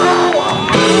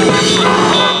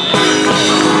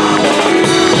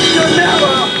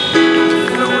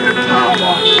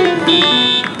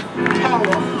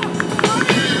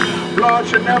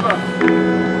 should never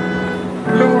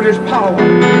lose his power.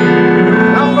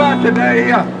 Not by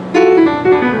today,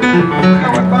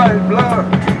 covered by his blood.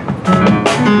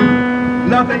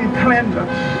 Nothing cleanses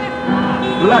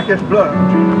like his blood.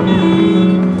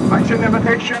 It's an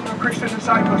invitation of Christian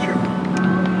discipleship.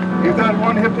 If that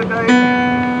one here today,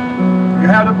 you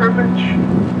had a privilege,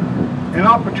 an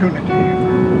opportunity.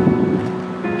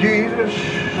 Jesus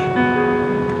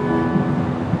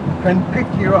can pick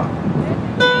you up.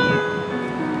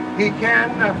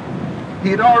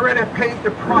 He'd already paid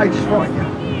the price for you.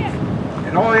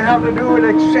 And all you have to do is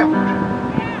accept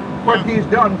what he's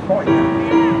done for you.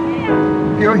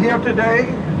 If you're here today,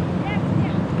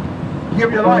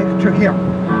 give your life to him.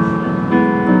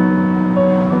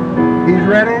 He's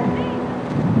ready.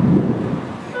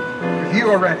 If you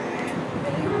are ready,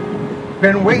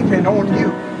 been waiting on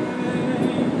you.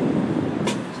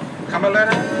 Come a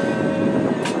letter,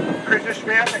 Christian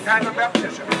Spirit, the kind of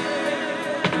baptism.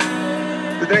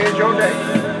 Today is your day.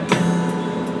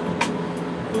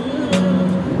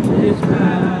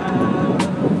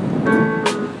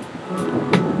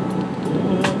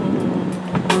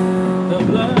 The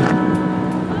blood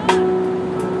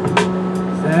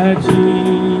that Jesus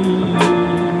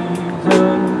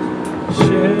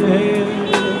shed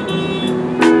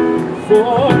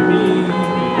for me.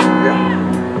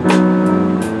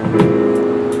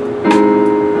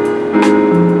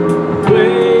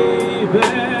 Way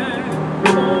back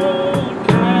on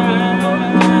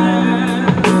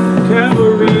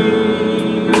Calvary,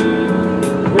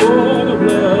 oh, the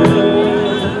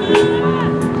blood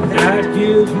that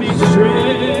gives me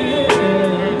strength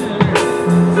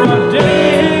from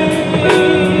day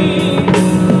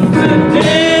to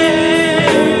day.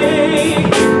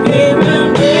 It will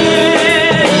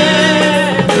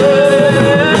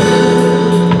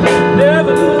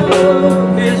never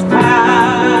lose its power.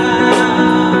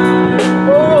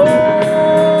 Oh,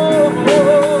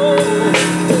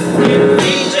 it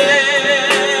reaches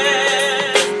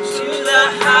to the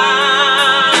highest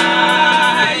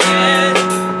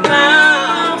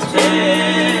mountain.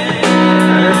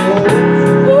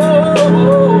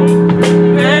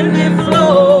 And it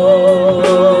flows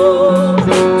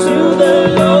to the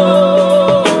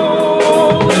lowest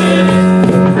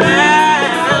valley.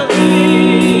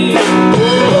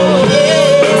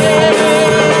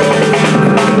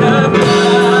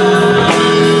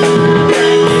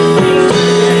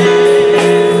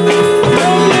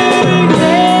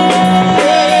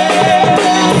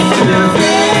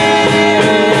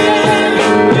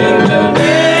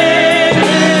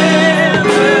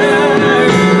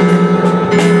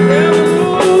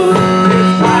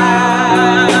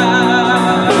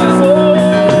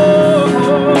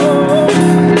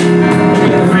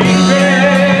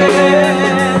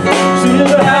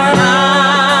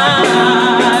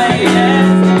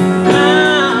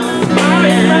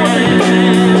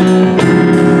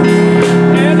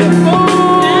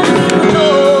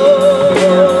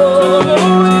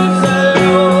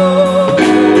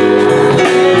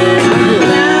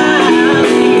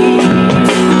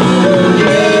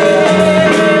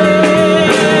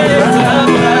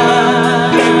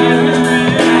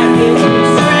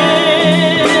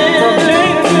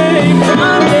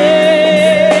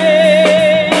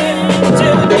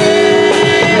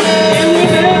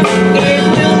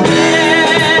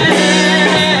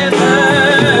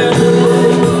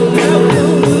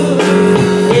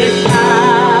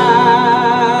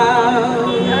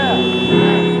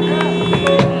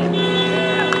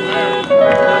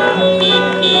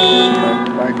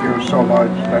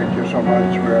 Thank you so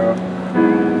much. We're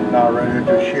now ready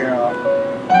to share our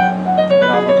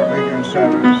communion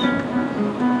service.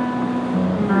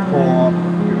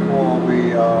 Before we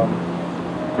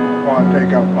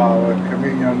take up our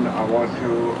communion, I want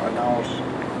to announce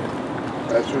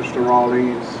that Sister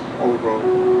Rawlings over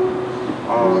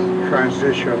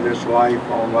transitioned this life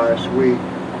on last week.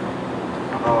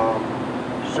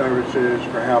 Services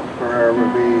perhaps for her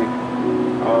will be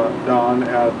done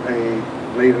at a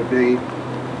later date.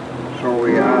 So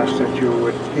we ask that you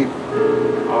would keep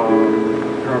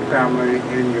her family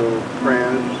in your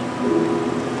prayers.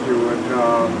 You would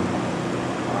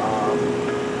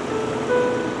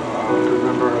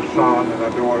remember her son and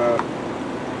her daughter,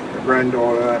 her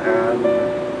granddaughter, and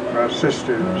her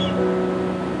sisters.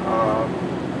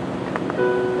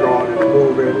 God is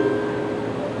moving.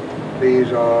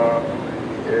 These are,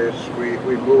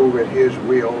 we move at His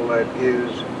will, at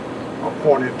His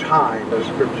appointed time. The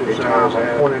scripture says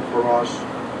appointed for us,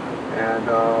 and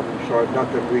so there's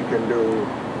nothing we can do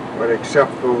but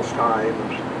accept those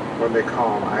times when they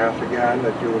come. I ask again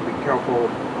that you will be careful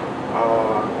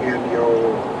in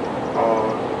your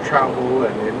travel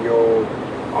and in your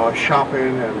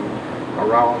shopping and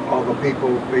around other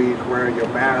people, please wear your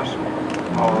mask.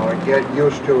 Get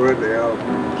used to it. They're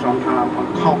sometimes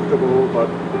uncomfortable, but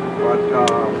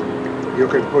you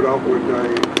can put up with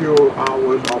a few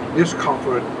hours of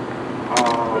discomfort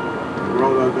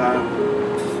rather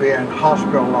than being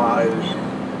hospitalized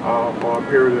for a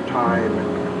period of time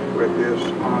with this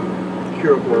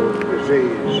uncurable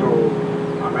disease. So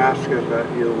I'm asking that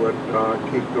you would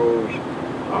keep those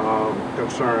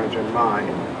concerns in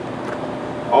mind.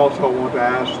 Also, I want to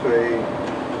ask the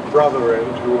brethren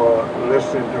who are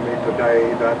listening to me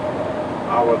today that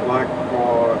I would like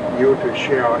for you to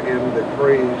share in the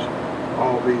praise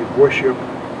of the worship.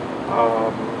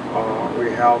 We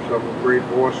have some great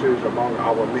voices among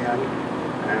our men,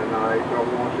 and I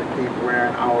don't want to keep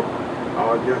wearing out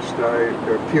just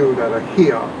the few that are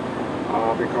here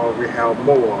because we have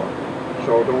more.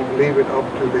 So don't leave it up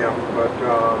to them, but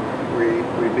we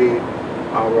need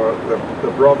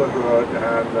the brotherhood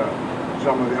and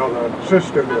some of the other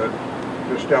sisterhood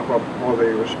to step up for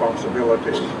the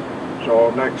responsibilities.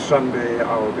 So next Sunday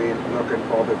I'll be looking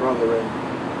for the brethren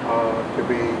to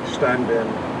be standing,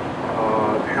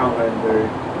 handling the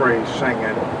praise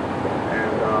singing,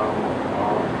 and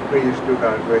please do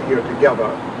that. We're here together.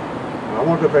 And I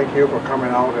want to thank you for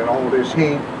coming out in all this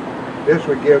heat. This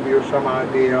would give you some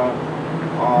idea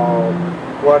of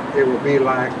what it will be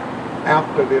like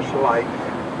after this life.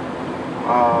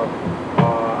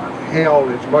 Hell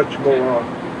is much more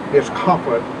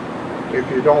discomfort. If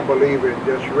you don't believe it,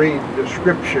 just read the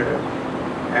scripture,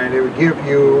 and it will give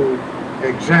you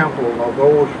example of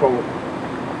those folk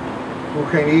who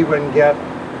can even get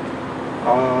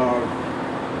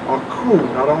a cool,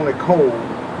 not only cold,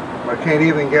 but can't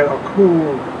even get a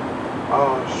cool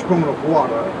spoon of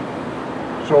water.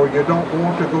 So you don't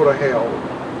want to go to hell.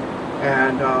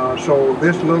 And so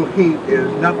this little heat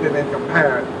is nothing in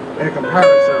comparison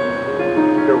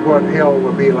to what hell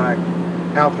will be like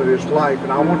after this life.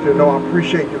 And I want you to know I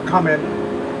appreciate you coming,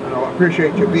 and I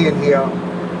appreciate you being here,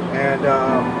 and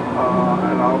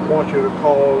I want you to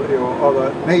call your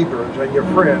other neighbors and your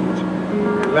friends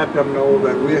and let them know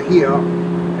that we're here,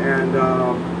 and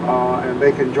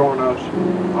they can join us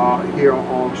here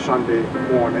on Sunday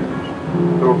mornings.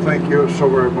 So thank you so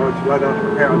very much. Let us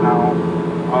prepare now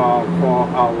for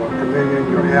our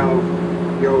communion. You have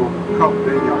your cup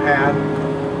in your hand.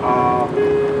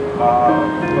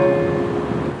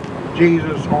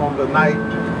 Jesus, on the night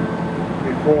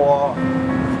before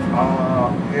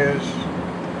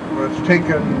was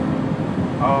taken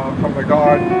from the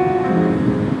garden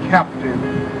captive,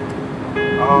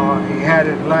 he had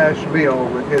his last meal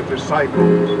with his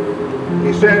disciples.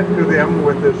 He said to them,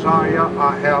 with desire,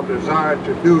 I have desired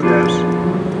to do this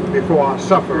before I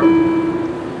suffer.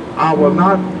 I will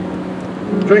not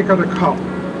drink of the cup,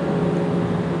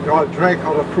 nor drink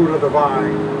of the fruit of the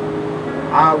vine.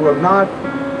 I will not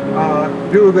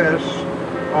do this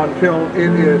until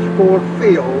it is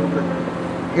fulfilled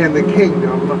in the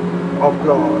kingdom of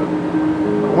God.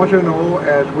 I want you to know,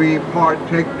 as we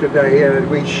partake today and as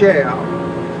we share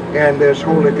in this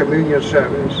Holy Communion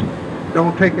service,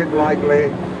 don't take it lightly,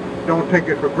 don't take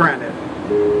it for granted.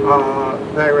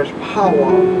 There is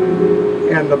power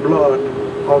in the blood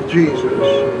of Jesus.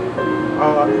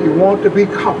 You want to be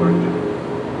covered.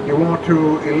 You want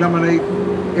to eliminate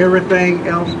everything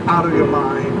else out of your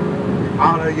mind,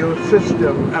 out of your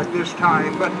system at this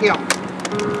time, but Him.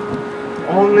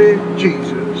 Only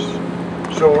Jesus.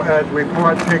 So as we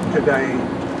partake today,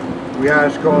 we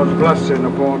ask God's blessing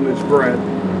upon this bread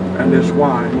and this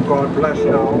wine. God bless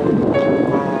now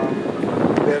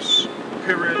this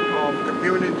period of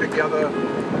communing together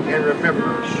in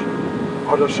remembrance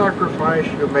of the sacrifice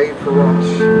you made for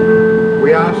us.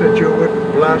 We ask that you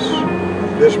would bless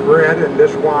this bread and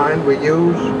this wine. We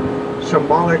use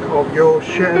symbolic of your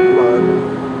shed blood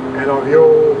and of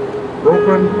your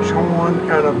broken, torn,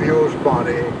 and abused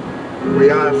body. We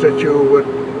ask that you would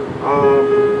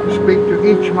speak to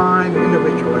each mind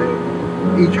individually,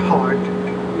 each heart,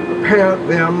 prepare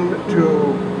them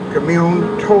to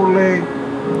commune totally,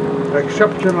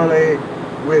 exceptionally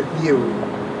with you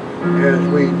as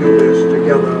we do this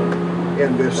together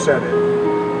in this setting.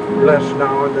 Bless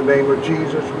now in the name of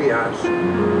Jesus, we ask.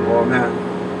 Amen.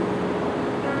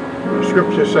 The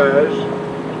scripture says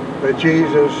that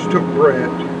Jesus took bread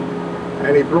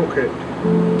and he broke it,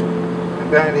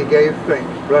 and then he gave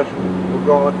thanks. Bless, oh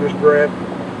God, this bread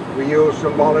we use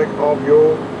symbolic of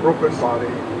your broken body.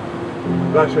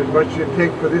 Bless as much as you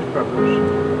take for this purpose.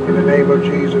 In the name of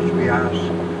Jesus we ask.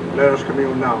 Let us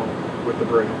commune now with the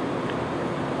bread.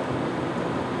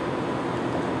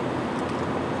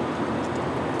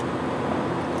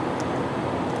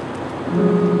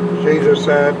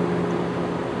 said,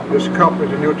 this cup is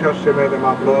the New Testament in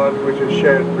my blood, which is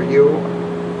shed for you.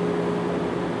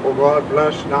 Oh God,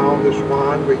 bless now this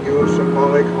wine we use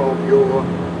symbolic of your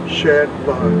shed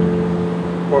blood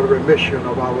for the remission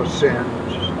of our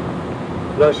sins.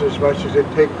 Bless as much as it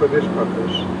takes for this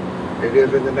purpose. It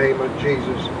is in the name of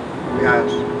Jesus we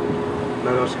ask.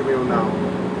 Let us commune now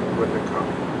with the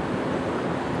cup.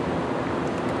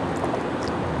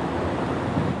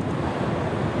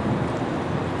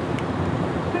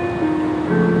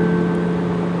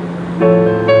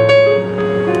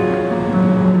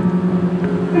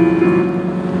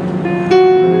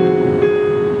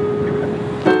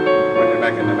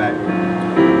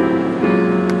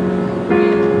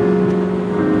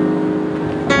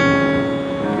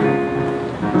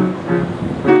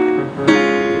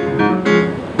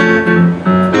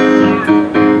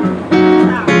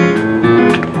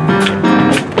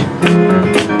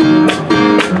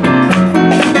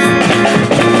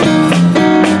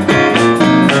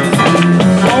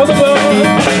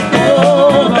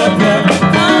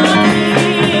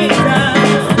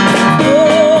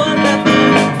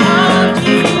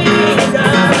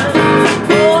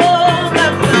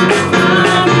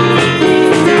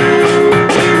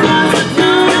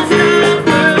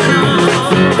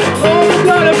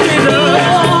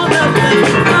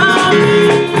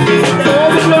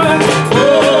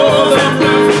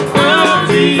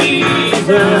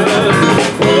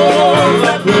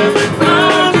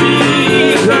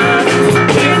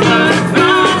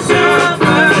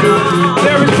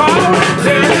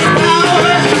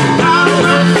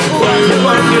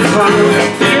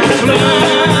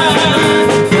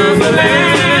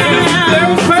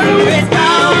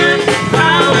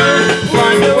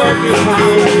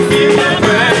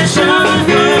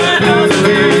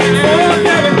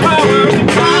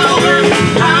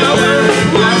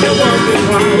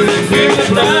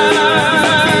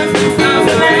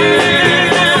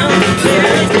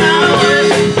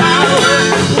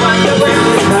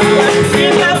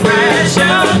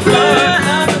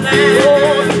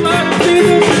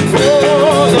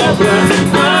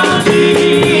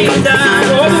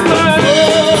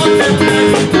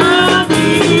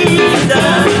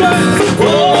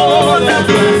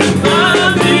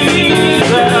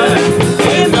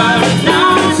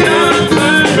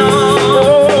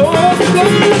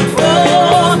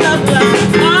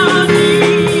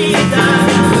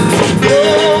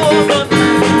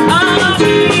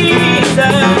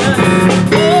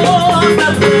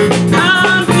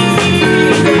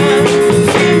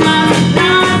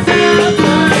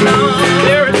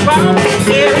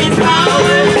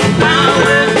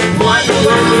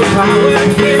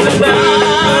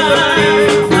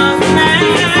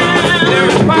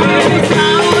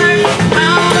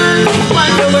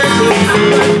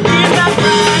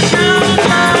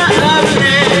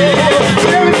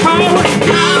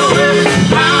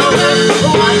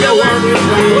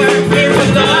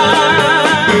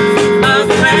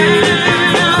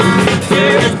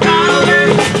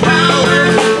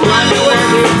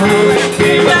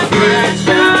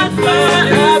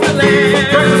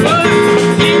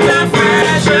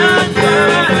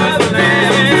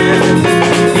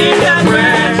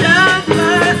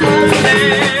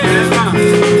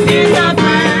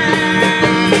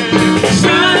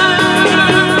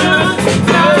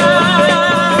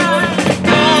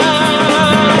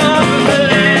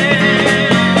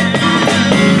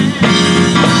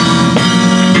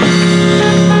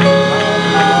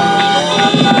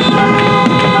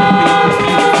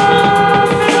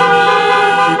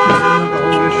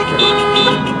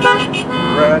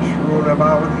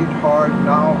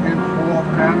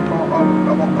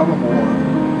 Evermore.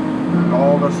 And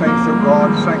all the saints of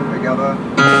God sing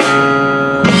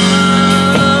together.